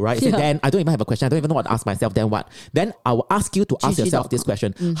you do, right? So then I don't even have a question. I don't even know what to ask myself. Then what? Then I will ask you to ask yourself this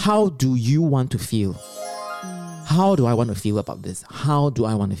question. How do you want to feel? How do I want to feel about this? How do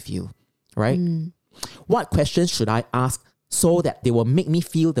I want to feel? Right? What questions should I ask so that they will make me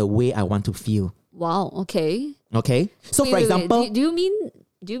feel the way I want to feel? Wow. Okay. Okay. So for example... Do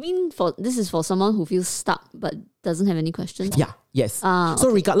you mean this is for someone who feels stuck but doesn't have any questions? Yeah. Yes. So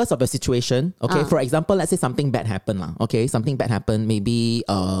regardless of the situation, okay, for example, let's say something bad happened. Okay, something bad happened. Maybe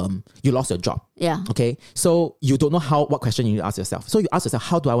you lost your job. Yeah. Okay. So you don't know what question you need to ask yourself. So you ask yourself,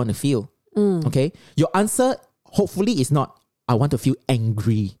 how do I want to feel? Okay. Your answer hopefully is not, I want to feel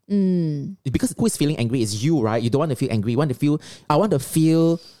angry. Because who is feeling angry is you, right? You don't want to feel angry. I want to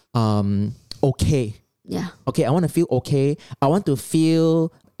feel okay. Yeah. Okay, I want to feel okay. I want to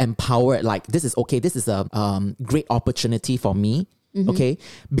feel empowered. Like, this is okay. This is a great opportunity for me. Okay?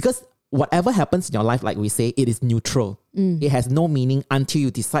 Because whatever happens in your life, like we say, it is neutral. It has no meaning until you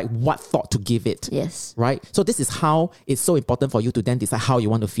decide what thought to give it. Yes. Right? So this is how it's so important for you to then decide how you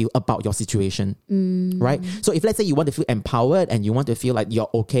want to feel about your situation. Right? So if let's say you want to feel empowered and you want to feel like you're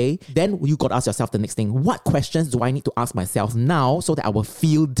okay, then you got to ask yourself the next thing. What questions do I need to ask myself now so that I will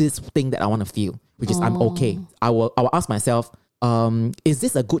feel this thing that I want to feel? Which is I'm okay. I will ask myself, is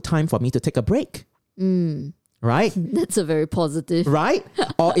this a good time for me to take a break? Right? That's a very positive. Right?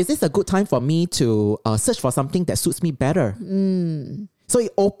 Or is this a good time for me to search for something that suits me better? So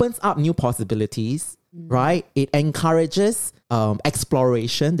it opens up new possibilities, right? It encourages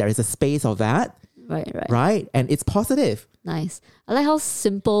exploration. There is a space of that. Right? And it's positive. Nice. I like how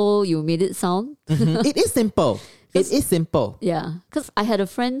simple you made it sound. It is simple. It is simple. Yeah. Because I had a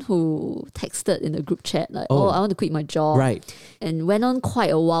friend who texted in the group chat like, I want to quit my job. Right. And went on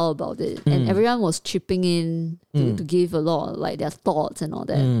quite a while about it. And everyone was chipping in to give a lot of like their thoughts and all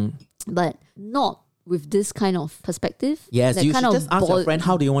that. But not with this kind of perspective. Yes, you should just ask your friend,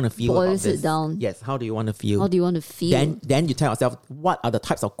 how do you want to feel about this? Boils it down. Yes, how do you want to feel? How do you want to feel? Then you tell yourself, what are the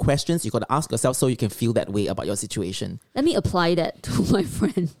types of questions you got to ask yourself so you can feel that way about your situation? Let me apply that to my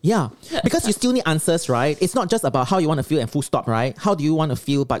friend. Yeah, because you still need answers, right? It's not just about how you want to feel and full stop, right? How do you want to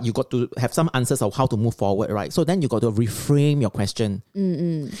feel, but you got to have some answers of how to move forward, right? So then you got to reframe your question.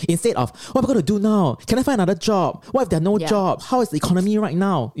 Instead of, what am I going to do now? Can I find another job? What if there are no job? How is the economy right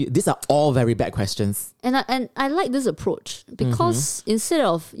now? These are all very bad questions. And I like this approach because instead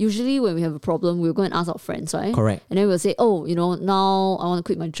of, usually when we have a problem, we'll go and ask our friends, right? Correct. And then we'll say, now I want to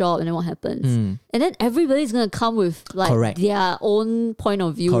quit my job, and then what happens? And then everybody's going to come with like their own point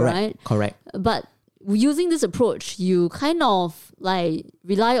of view, right? Correct. But using this approach, you kind of like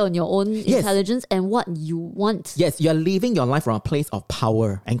rely on your own intelligence and what you want. Yes, you're living your life from a place of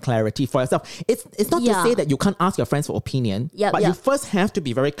power and clarity for yourself. It's not to say that you can't ask your friends for opinion, but you first have to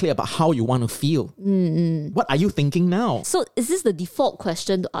be very clear about how you want to feel. What are you thinking now? So is this the default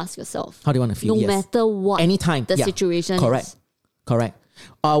question to ask yourself? How do you want to feel? No matter what anytime the situation is. Correct.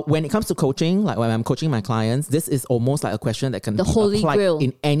 When it comes to coaching, like when I'm coaching my clients, this is almost like a question that can be applied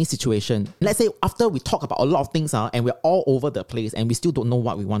in any situation. Let's say after we talk about a lot of things and we're all over the place and we still don't know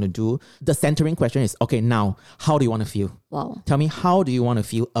what we want to do, the centering question is, okay, now, how do you want to feel? Wow. Tell me, how do you want to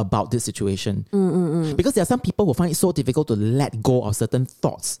feel about this situation? Because there are some people who find it so difficult to let go of certain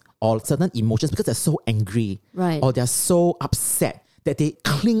thoughts or certain emotions because they're so angry, or they're so upset, that they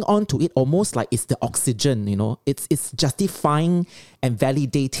cling on to it almost like it's the oxygen, It's justifying and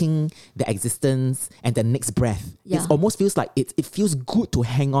validating the existence and the next breath. It almost feels like it feels good to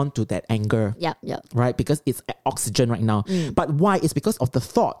hang on to that anger. Right? Because it's oxygen right now. But why? It's because of the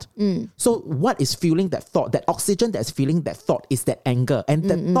thought. So what is fueling that thought? That oxygen that's fueling that thought is that anger. And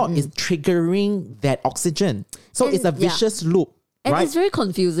that thought is triggering that oxygen. So it's a vicious loop. And it's very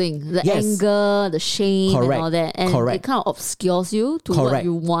confusing. The anger, the shame and all that. And it kind of obscures you to what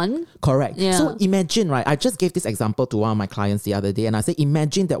you want. Correct. Yeah. So imagine, right? I just gave this example to one of my clients the other day. And I said,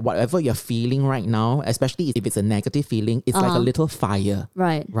 imagine that whatever you're feeling right now, especially if it's a negative feeling, it's like a little fire.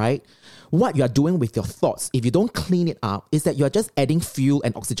 Right? What you're doing with your thoughts, if you don't clean it up, is that you're just adding fuel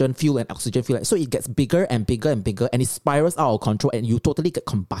and oxygen. So it gets bigger and bigger and bigger and it spirals out of control and you totally get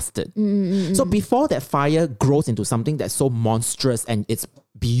combusted. So before that fire grows into something that's so monstrous and it's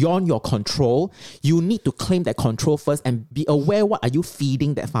beyond your control, you need to claim that control first and be aware what are you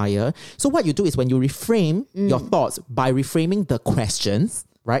feeding that fire. So what you do is when you reframe your thoughts by reframing the questions,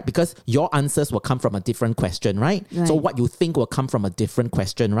 right? Because your answers will come from a different question, right? So what you think will come from a different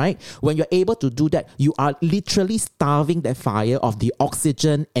question, right? When you're able to do that, you are literally starving that fire of the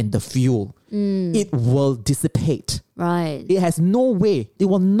oxygen and the fuel. It will dissipate. Right. It has no way. It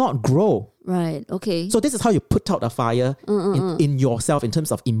will not grow. Right. Okay. So this is how you put out a fire in yourself in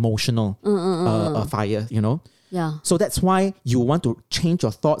terms of emotional fire, Yeah. So that's why you want to change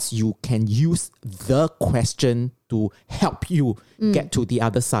your thoughts. You can use the question to help you get to the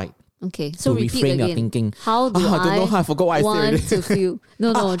other side. Okay, so to repeat reframe again. your thinking. How do I don't know how I forgot what I said. To feel?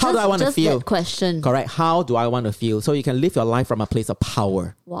 No, how do I want to feel? That question. Correct. How do I want to feel? So you can live your life from a place of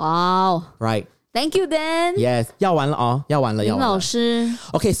power. Wow. Right. Thank you, Dan. Yes. 要完了哦，要完了。林老师。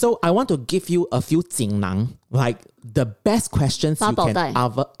Okay, so I want to give you a few 锦囊, like the best questions you can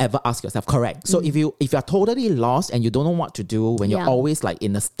ever ask yourself. Correct. So if you're totally lost and you don't know what to do when you're always like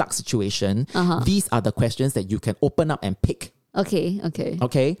in a stuck situation, these are the questions that you can open up and pick.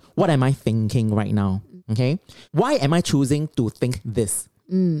 Okay. What am I thinking right now? Okay. Why am I choosing to think this?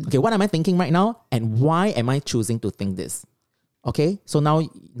 Okay. What am I thinking right now? And why am I choosing to think this? Okay. So now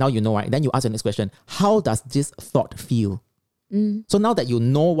you know, right? Then you ask the next question. How does this thought feel? So now that you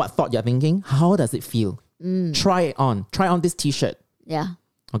know what thought you're thinking, how does it feel? Try it on. Try on this t-shirt. Yeah.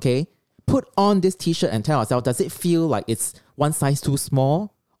 Okay. Put on this t-shirt and tell yourself, does it feel like it's one size too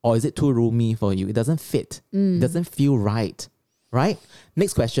small? Or is it too roomy for you? It doesn't fit. It doesn't feel right. Right?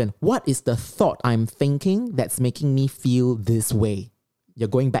 Next question. What is the thought I'm thinking that's making me feel this way? You're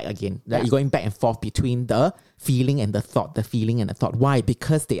going back again. Right? You're going back and forth between the feeling and the thought. The feeling and the thought. Why?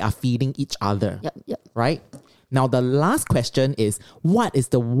 Because they are feeding each other. Yep. Right? Now, the last question is, what is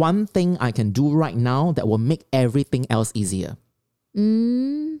the one thing I can do right now that will make everything else easier?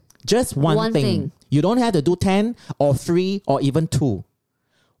 Just one thing. You don't have to do 10 or 3 or even 2.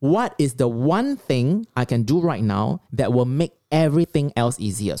 What is the one thing I can do right now that will make everything else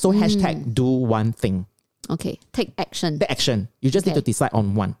easier? So hashtag do one thing. Okay, take action. The action. You just need to decide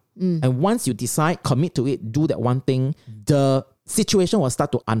on one. And once you decide, commit to it, do that one thing, the situation will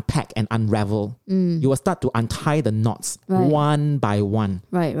start to unpack and unravel. You will start to untie the knots one by one.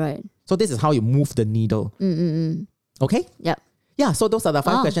 Right. So this is how you move the needle. Okay? Yep. Yeah, so those are the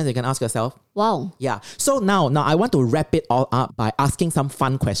 5 questions you can ask yourself. Wow. Yeah. So now I want to wrap it all up by asking some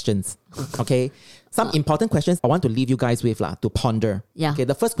fun questions. Okay? Some important questions I want to leave you guys with to ponder. Yeah. Okay,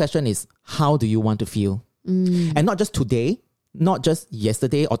 the first question is, how do you want to feel? And not just today, not just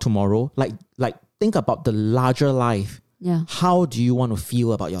yesterday or tomorrow. Like think about the larger life. Yeah. How do you want to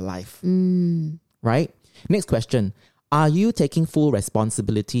feel about your life? Right? Next question. Are you taking full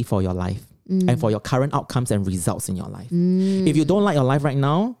responsibility for your life and for your current outcomes and results in your life? If you don't like your life right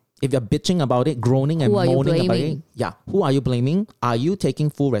now, if you're bitching about it, groaning and moaning about it, who are you blaming? Are you taking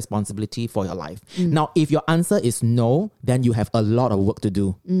full responsibility for your life? Now, if your answer is no, then you have a lot of work to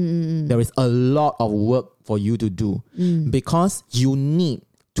do. There is a lot of work for you to do because you need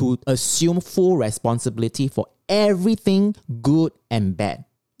to assume full responsibility for everything good and bad.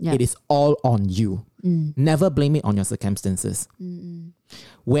 Yeah. It is all on you. Never blame it on your circumstances.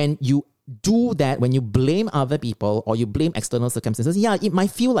 When you do that, when you blame other people or you blame external circumstances, it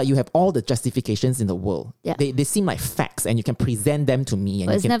might feel like you have all the justifications in the world. Yeah. They seem like facts and you can present them to me. And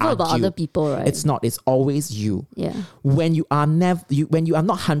but it's never argue. about other people, right? It's not. It's always you. Yeah. When you are not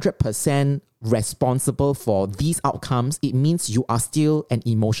 100% responsible for these outcomes, it means you are still an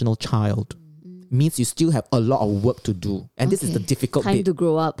emotional child. Means you still have a lot of work to do. And this is the difficult bit. Time to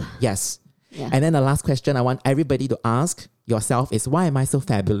grow up. Yes. Yeah. And then the last question I want everybody to ask yourself is, why am I so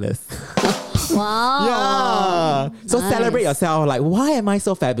fabulous? Wow. Yeah. So celebrate yourself. Like, why am I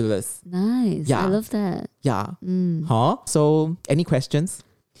so fabulous? Nice. Yeah. I love that. Yeah. So, any questions?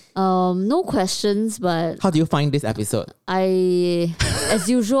 No questions, but... How do you find this episode? As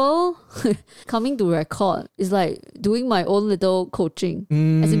usual, coming to record is like doing my own little coaching.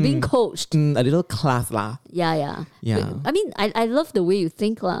 As in being coached. A little class lah. Yeah. But, I mean, I love the way you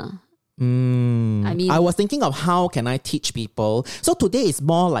think lah. I was thinking of how can I teach people. So today is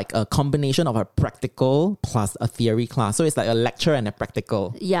more like a combination of a practical plus a theory class. So it's like a lecture and a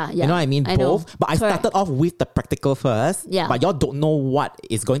practical. Yeah. You know what I mean? Both. Know. But I started off with the practical first. Yeah. But y'all don't know what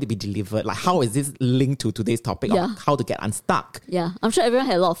is going to be delivered. Like, how is this linked to today's topic of how to get unstuck? Yeah. I'm sure everyone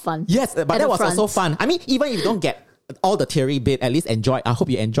had a lot of fun. Yes, but that was also fun. I mean, even if you don't get all the theory bit, at least enjoy. I hope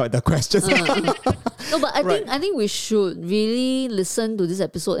you enjoyed the questions. No, but I think we should really listen to this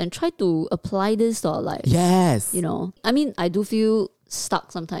episode and try to apply this to our life. Yes. You know, I mean, I do feel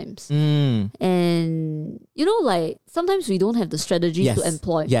stuck sometimes. And, you know, like sometimes we don't have the strategies to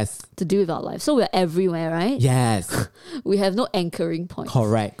employ to deal with our life. So we're everywhere, right? Yes. We have no anchoring point.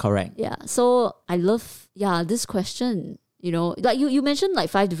 Correct. Yeah. So I love, this question. You know, like you mentioned like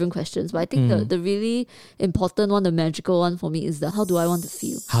 5 different questions, but I think the really important one, the magical one for me is how do I want to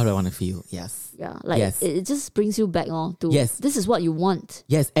feel? How do I want to feel? Yes. Yeah, like it just brings you back to this is what you want.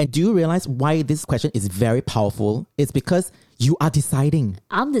 Yes, and do you realize why this question is very powerful? It's because you are deciding.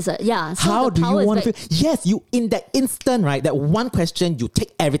 I'm deciding. Yeah. So how do you want to feel? Yes, you in that instant, right? That one question, you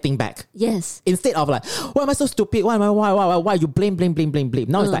take everything back. Yes. Instead of like, why am I so stupid? Why? You blame.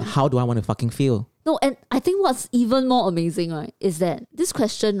 Now it's like, how do I want to fucking feel? No, and I think what's even more amazing, right, is that this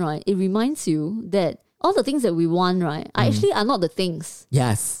question, right, it reminds you that all the things that we want, right, actually are not the things.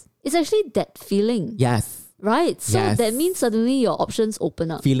 Yes. It's actually that feeling. Yes. Right? So that means suddenly your options open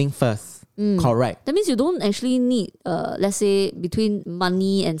up. Feeling first. Correct. That means you don't actually need, let's say, between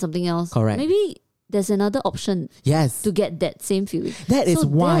money and something else. Correct. Maybe there's another option to get that same feeling. That is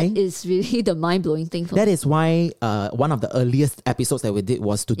why... That is really the mind-blowing thing for me. That is why one of the earliest episodes that we did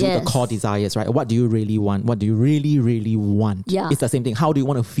was to do the core desires, right? What do you really want? What do you really, really want? Yeah. It's the same thing. How do you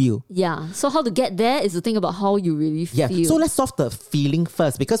want to feel? Yeah. So how to get there is the thing about how you really feel. Yeah. So let's solve the feeling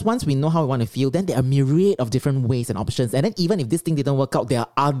first, because once we know how we want to feel, then there are a myriad of different ways and options. And then even if this thing didn't work out, there are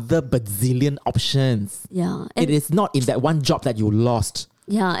other bazillion options. Yeah. It is not in that one job that you lost.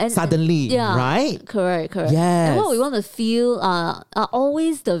 Yeah, and suddenly, right? Correct. Yes. And what we want to feel are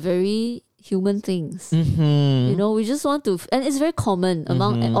always the very human things. You know, we just want to, and it's very common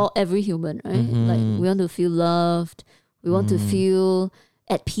among every human, right? Like we want to feel loved, we want to feel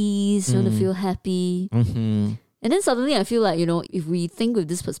at peace, we want to feel happy. And then suddenly I feel like, you know, if we think with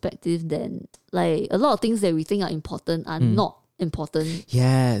this perspective, then like a lot of things that we think are important are not important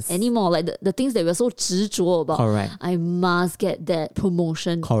Yes. anymore. Like the things that we're so 执着 about. Correct. I must get that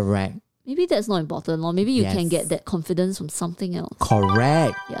promotion. Correct. Maybe that's not important, or maybe you can get that confidence from something else.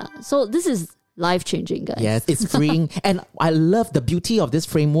 Correct. Yeah. So this is life-changing, guys. Yes, it's freeing. And I love the beauty of this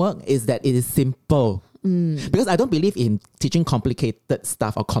framework is that it is simple. Because I don't believe in teaching complicated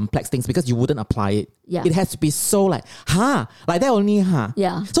stuff or complex things because you wouldn't apply it. Yeah. It has to be so like that only,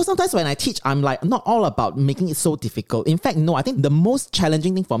 Yeah. So sometimes when I teach, I'm like, not all about making it so difficult. In fact, no, I think the most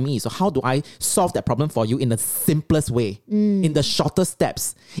challenging thing for me is, so how do I solve that problem for you in the simplest way, in the shortest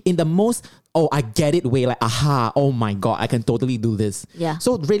steps, in the most, I get it way, like, oh my God, I can totally do this. Yeah.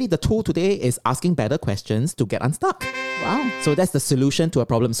 So really the tool today is asking better questions to get unstuck. Wow. So that's the solution to a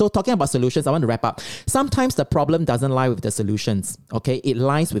problem. So talking about solutions, I want to wrap up. Sometimes the problem doesn't lie with the solutions, okay? It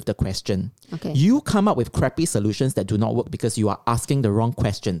lies with the question. Okay. You come up with crappy solutions that do not work because you are asking the wrong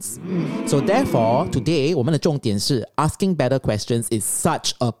questions. So therefore, today, 我们的重点是 asking better questions is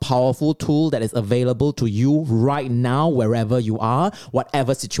such a powerful tool that is available to you right now, wherever you are,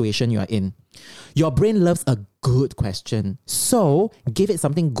 whatever situation you are in. Your brain loves a good question. So give it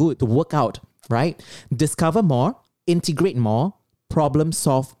something good to work out, right? Discover more, integrate more, problem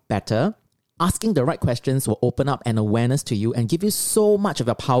solve better. Asking the right questions will open up an awareness to you and give you so much of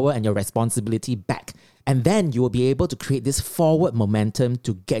your power and your responsibility back. And then you will be able to create this forward momentum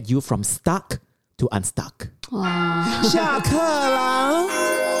to get you from stuck to unstuck. Wow. 下课啦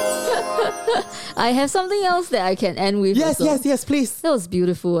I have something else that I can end with. Yes, also. yes, please. That was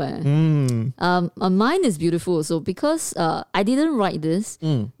beautiful. Mine is beautiful also because I didn't write this.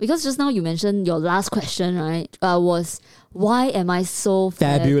 Because just now you mentioned your last question, right? Was why am I so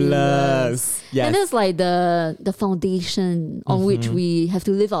fabulous? Yes. And that's like the foundation on which we have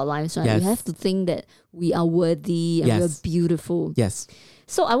to live our lives, right? Yes. We have to think that we are worthy and we're beautiful. Yes.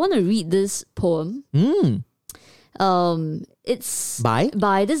 So I want to read this poem. It's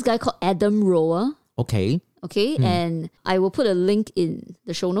by this guy called Adam Rower. Okay. And I will put a link in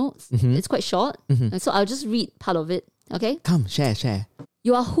the show notes. It's quite short, so I'll just read part of it. Okay. Come, share.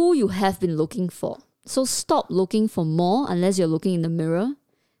 You are who you have been looking for. So stop looking for more unless you're looking in the mirror,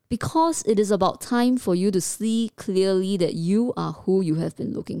 because it is about time for you to see clearly that you are who you have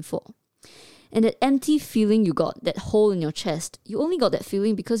been looking for. And that empty feeling you got, that hole in your chest, you only got that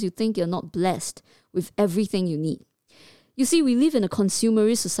feeling because you think you're not blessed with everything you need. You see, we live in a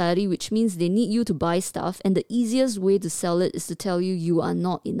consumerist society, which means they need you to buy stuff, and the easiest way to sell it is to tell you you are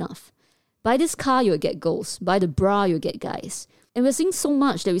not enough. Buy this car, you'll get girls. Buy the bra, you'll get guys. And we're seeing so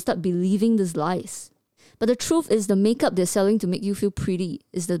much that we start believing these lies. But the truth is, the makeup they're selling to make you feel pretty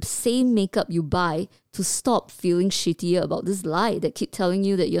is the same makeup you buy to stop feeling shittier about this lie that keep telling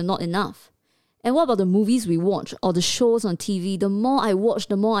you that you're not enough. And what about the movies we watch or the shows on TV? The more I watch,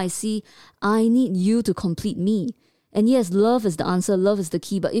 the more I see, I need you to complete me. And yes, love is the answer, love is the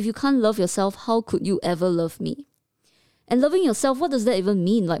key. But if you can't love yourself, how could you ever love me? And loving yourself, what does that even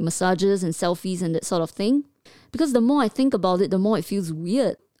mean? Like massages and selfies and that sort of thing? Because the more I think about it, the more it feels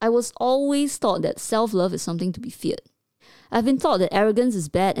weird. I was always taught that self-love is something to be feared. I've been taught that arrogance is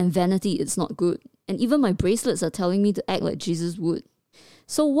bad and vanity is not good. And even my bracelets are telling me to act like Jesus would.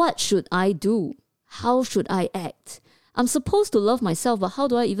 So what should I do? How should I act? I'm supposed to love myself, but how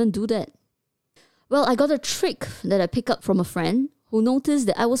do I even do that? Well, I got a trick that I picked up from a friend who noticed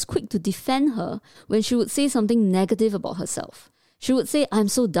that I was quick to defend her when she would say something negative about herself. She would say, I'm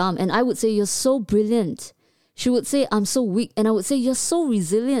so dumb, and I would say, you're so brilliant. She would say, I'm so weak, and I would say, you're so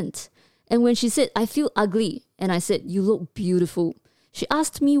resilient. And when she said, I feel ugly, and I said, you look beautiful, she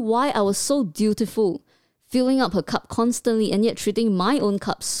asked me why I was so dutiful, filling up her cup constantly and yet treating my own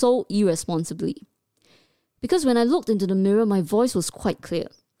cup so irresponsibly. Because when I looked into the mirror, my voice was quite clear.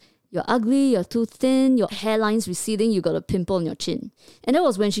 You're ugly, you're too thin, your hairline's receding, you got a pimple on your chin. And that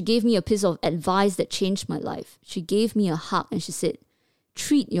was when she gave me a piece of advice that changed my life. She gave me a hug and she said,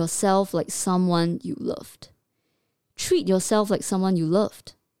 treat yourself like someone you loved. Treat yourself like someone you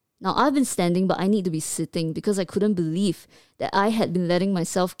loved. Now, I've been standing, but I need to be sitting because I couldn't believe that I had been letting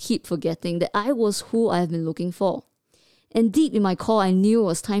myself keep forgetting that I was who I have been looking for. And deep in my core, I knew it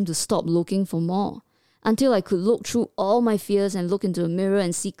was time to stop looking for more. Until I could look through all my fears and look into a mirror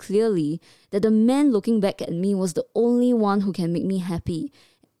and see clearly that the man looking back at me was the only one who can make me happy.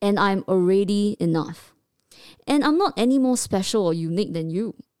 And I'm already enough. And I'm not any more special or unique than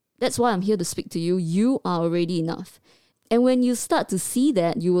you. That's why I'm here to speak to you. You are already enough. And when you start to see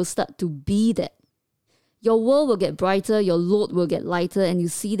that, you will start to be that. Your world will get brighter, your load will get lighter, and you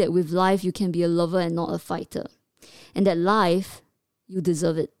see that with life, you can be a lover and not a fighter. And that life, you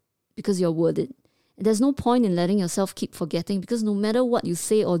deserve it because you're worth it. And there's no point in letting yourself keep forgetting because no matter what you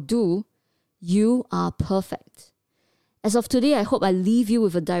say or do, you are perfect. As of today, I hope I leave you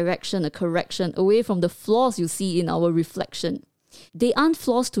with a direction, a correction, away from the flaws you see in our reflection. They aren't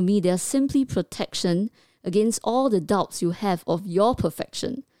flaws to me, they are simply protection against all the doubts you have of your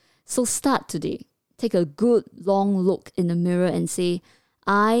perfection. So start today. Take a good long look in the mirror and say,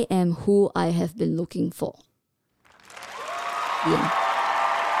 I am who I have been looking for. Yeah.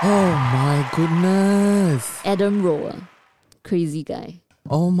 Oh my goodness. Adam Rowe. Crazy guy.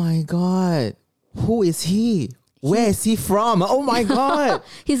 Oh my God. Who is he? Where is he from? Oh my God.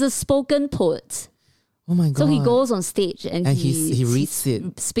 He's a spoken poet. Oh my God. So he goes on stage and he reads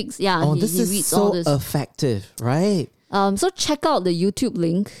it. Speaks. Yeah. Oh, he is reads so all this. effective, right? So check out the YouTube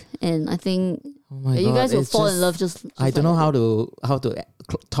link, and I think you guys will fall in love. Just I don't know how to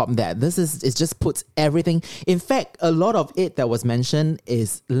top that. It just puts everything. In fact, a lot of it that was mentioned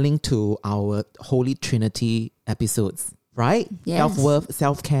is linked to our Holy Trinity episodes, right? Yes. Self-worth,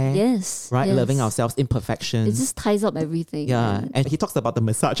 self-care. Yes. Right? Yes. Loving ourselves, imperfections. It just ties up everything. Yeah. And he talks about the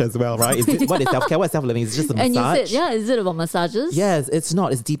massage as well, right? What is self-care? What is self-living? It's just a massage. And you said, is it about massages? Yes, it's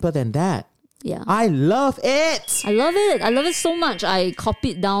not. It's deeper than that. Yeah. I love it. I love it. I love it so much. I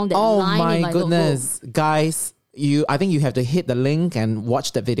copied down that line in my goodness. notebook. Guys, I think you have to hit the link and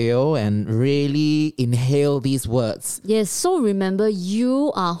watch the video and really inhale these words. Yes, so remember,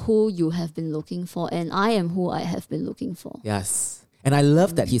 you are who you have been looking for, and I am who I have been looking for. Yes. And I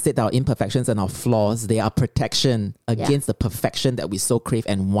love that he said that our imperfections and our flaws, they are protection against the perfection that we so crave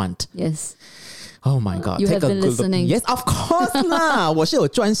and want. Yes. Oh my God. You have been listening. Yes, of course lah. 我是有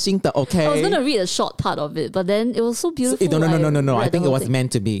专心的, okay? I was going to read a short part of it, but then it was so beautiful. No. I think it was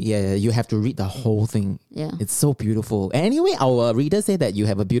meant to be. Yeah, you have to read the whole thing. Yeah. It's so beautiful. Anyway, our readers say that you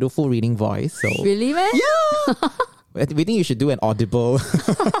have a beautiful reading voice. So Really, man? Yeah. We think you should do an audible.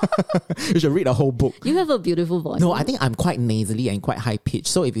 You should read a whole book. You have a beautiful voice. No, I think I'm quite nasally and quite high pitched.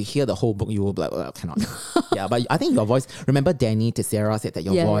 So if you hear the whole book, you will be like, well, cannot. Yeah, but I think your voice. Remember, Danny Teixeira said that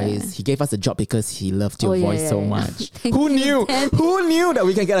your voice. He gave us a job because he loved your voice so much. Who knew? Who knew that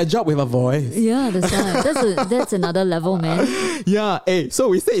we can get a job with a voice? Yeah, that's right. That's another level, man. Yeah. Hey, so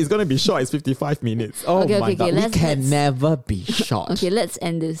we say it's gonna be short. It's 55 minutes. Oh my God, we can never be short. Okay, let's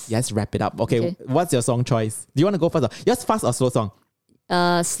end this. Let's wrap it up. Okay, what's your song choice? Do you want to go first? Yours fast or slow song?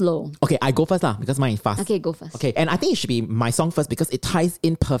 Slow. Okay, I go first because mine is fast. Okay, go first. Okay, and I think it should be my song first because it ties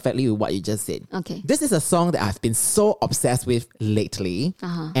in perfectly with what you just said. Okay. This is a song that I've been so obsessed with lately.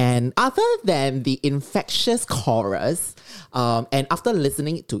 And other than the infectious chorus, and after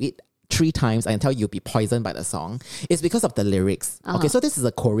listening to it 3 times, I can tell you'll be poisoned by the song. It's because of the lyrics. Okay, so this is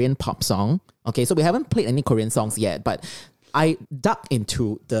a Korean pop song. Okay, so we haven't played any Korean songs yet, but I dug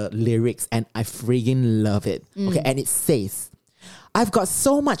into the lyrics and I friggin' love it. Okay, and it says, I've got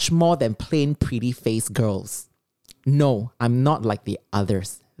so much more than plain pretty face girls. No, I'm not like the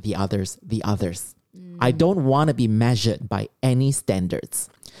others. I don't want to be measured by any standards.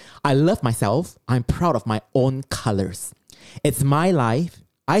 I love myself. I'm proud of my own colors. It's my life.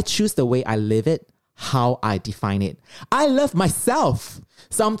 I choose the way I live it, how I define it. I love myself.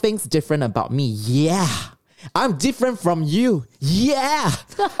 Something's different about me. Yeah. I'm different from you. Yeah.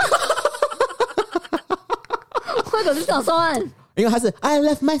 Why got this kind of song? You know, I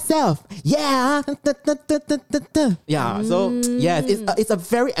love myself. Yeah. Yeah. So, yes, it's a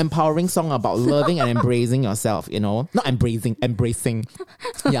very empowering song about loving and embracing yourself, you know. Not embracing.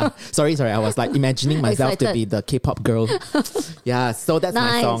 Yeah. Sorry. I was like imagining myself to be the K-pop girl. Yeah. So that's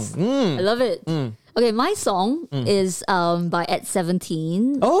my song. I love it. Okay, my song is by at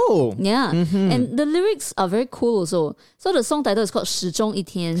 17. Oh. Yeah. And the lyrics are very cool also. So the song title is called 始终一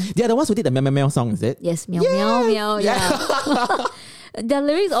天. They are the ones who did the Meow Meow Meow song, is it? Yes, Meow Meow Meow. Yeah. Their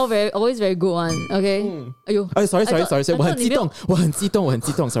lyrics always very good one. Okay. 哎呦 sorry. 我很激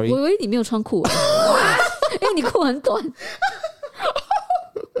动 sorry. 我以为你没有穿裤，因为你裤很短。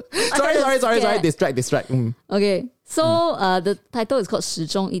Sorry. Distract. Okay. So the title is called 始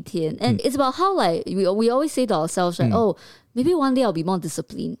终一天, and it's about how like we always say to ourselves, right? Oh, maybe one day I'll be more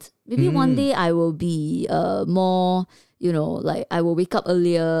disciplined. Maybe one day I will be more, you know, like I will wake up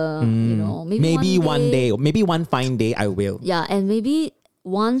earlier. You know, maybe one fine day I will. Yeah, and maybe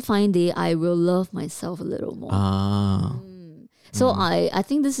one fine day I will love myself a little more. So I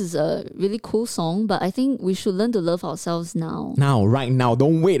think this is a really cool song, but I think we should learn to love ourselves now. Right now.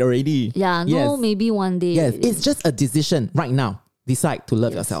 Don't wait already. Yeah, no, maybe one day. Yes, it's just a decision right now. Decide to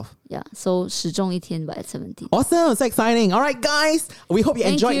love yourself. Yeah, so 始终一天 by 17. Awesome, so exciting. All right, guys, we hope you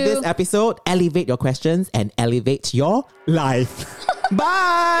enjoyed this episode. Elevate your questions and elevate your life.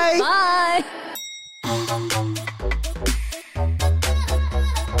 Bye. Bye.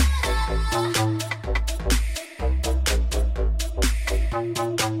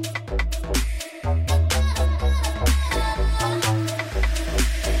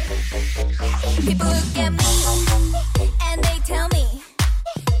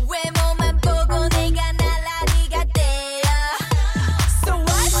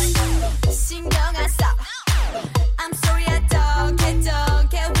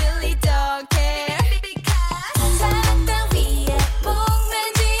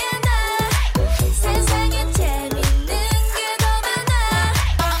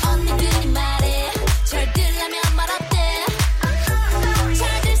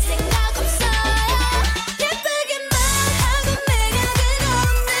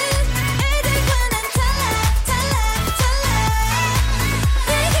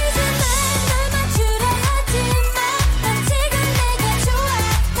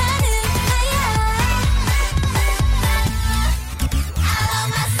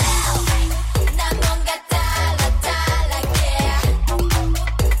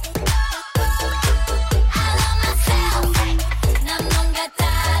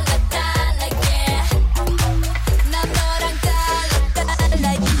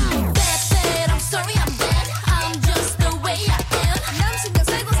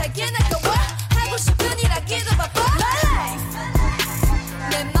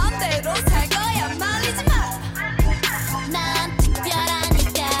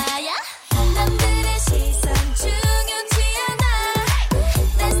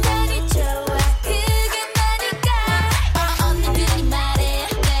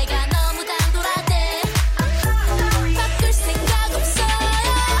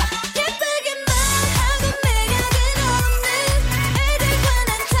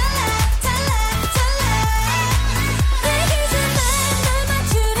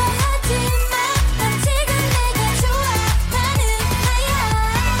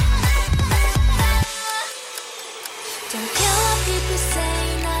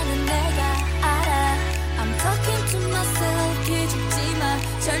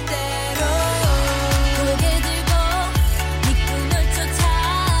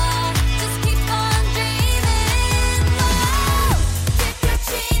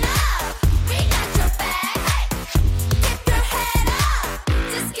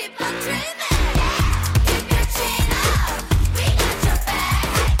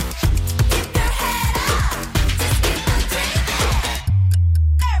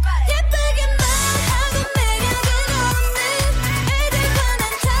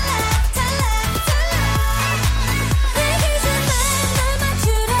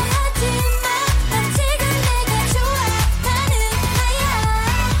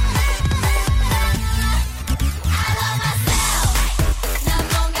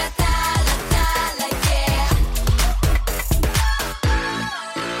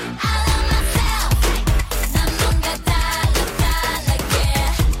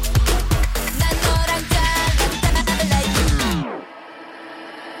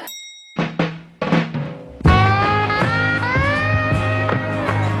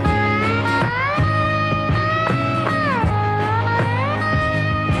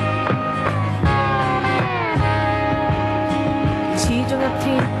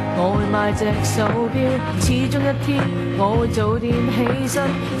 買隻手錶，始終一天我會早點起身，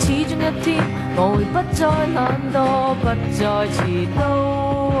始終一天我會不再懶惰，不再遲到。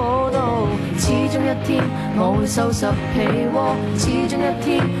始終一天我會收拾被窩，始終一天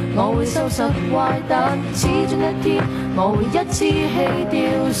我會收拾壞蛋，始終一天我會一次棄掉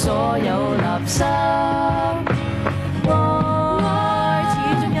所有垃圾。始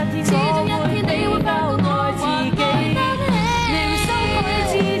終一天你會教愛自己，你會羞愧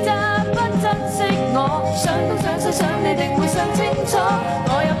自責不珍惜我，想東想西想你定會想清楚，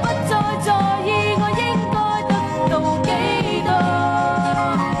我又不再在意我應該得到幾多，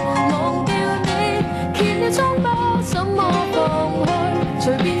忘掉你揭了瘡疤，什麼放開，隨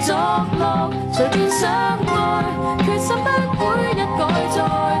便作樂，隨便相愛，決心不會一改再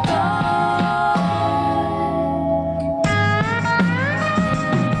改。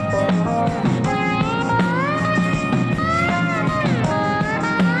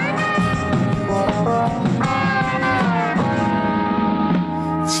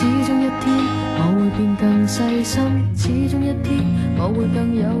始終一天我會變更細心，始終一天我會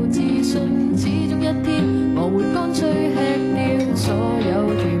更有自信，始終一天我會乾脆吃掉所有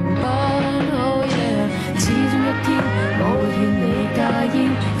甜品。Oh yeah， 始終一天我會勸你戒煙，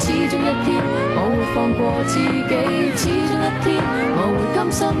始終一天我會放過自己，始終一天我會甘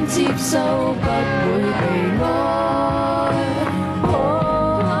心接受，不會被愛。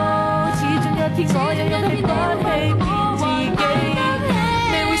始終一天所有一天不棄自己，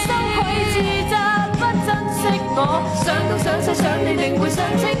我想東想西想你定會想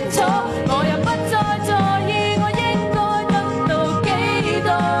清楚，我又不再在意我應該得到幾多，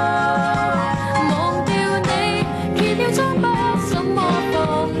忘掉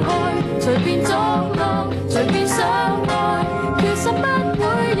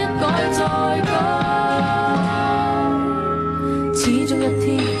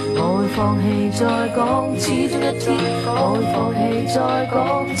棄再講，始終一天我會放棄再講，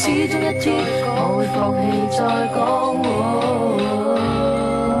始終一天我會放棄再講，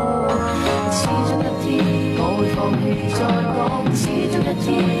始終一天我會放棄再講，始終一天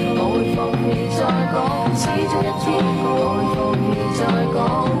我會放棄再講，始終一天我會放棄再講，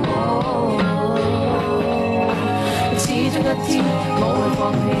始終一天我會放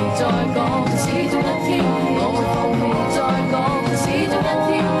棄再講，始終一天我會放棄再講，始終一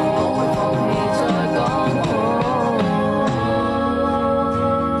天我會放棄再講。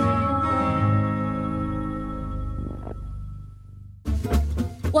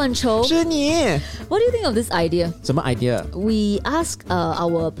万愁，是你。 What do you think of this idea? 什么 idea? We ask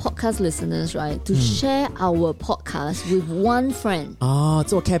our podcast listeners, right, to share our podcast with one friend. 哦，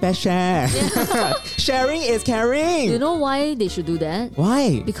做 care bear share. Sharing is caring. You know why they should do that?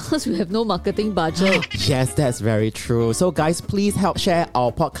 Why? Because we have no marketing budget. Yes, that's very true. So guys, please help share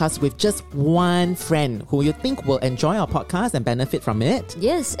our podcast with just one friend who you think will enjoy our podcast and benefit from it.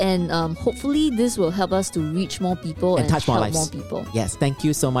 Yes, and hopefully this will help us to reach more people and touch more help lives. more people. Yes, thank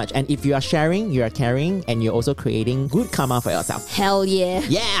you so much. And if you are sharing, you are caring, and you're also creating good karma for yourself. Hell yeah.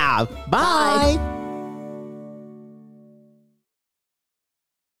 Yeah. Bye.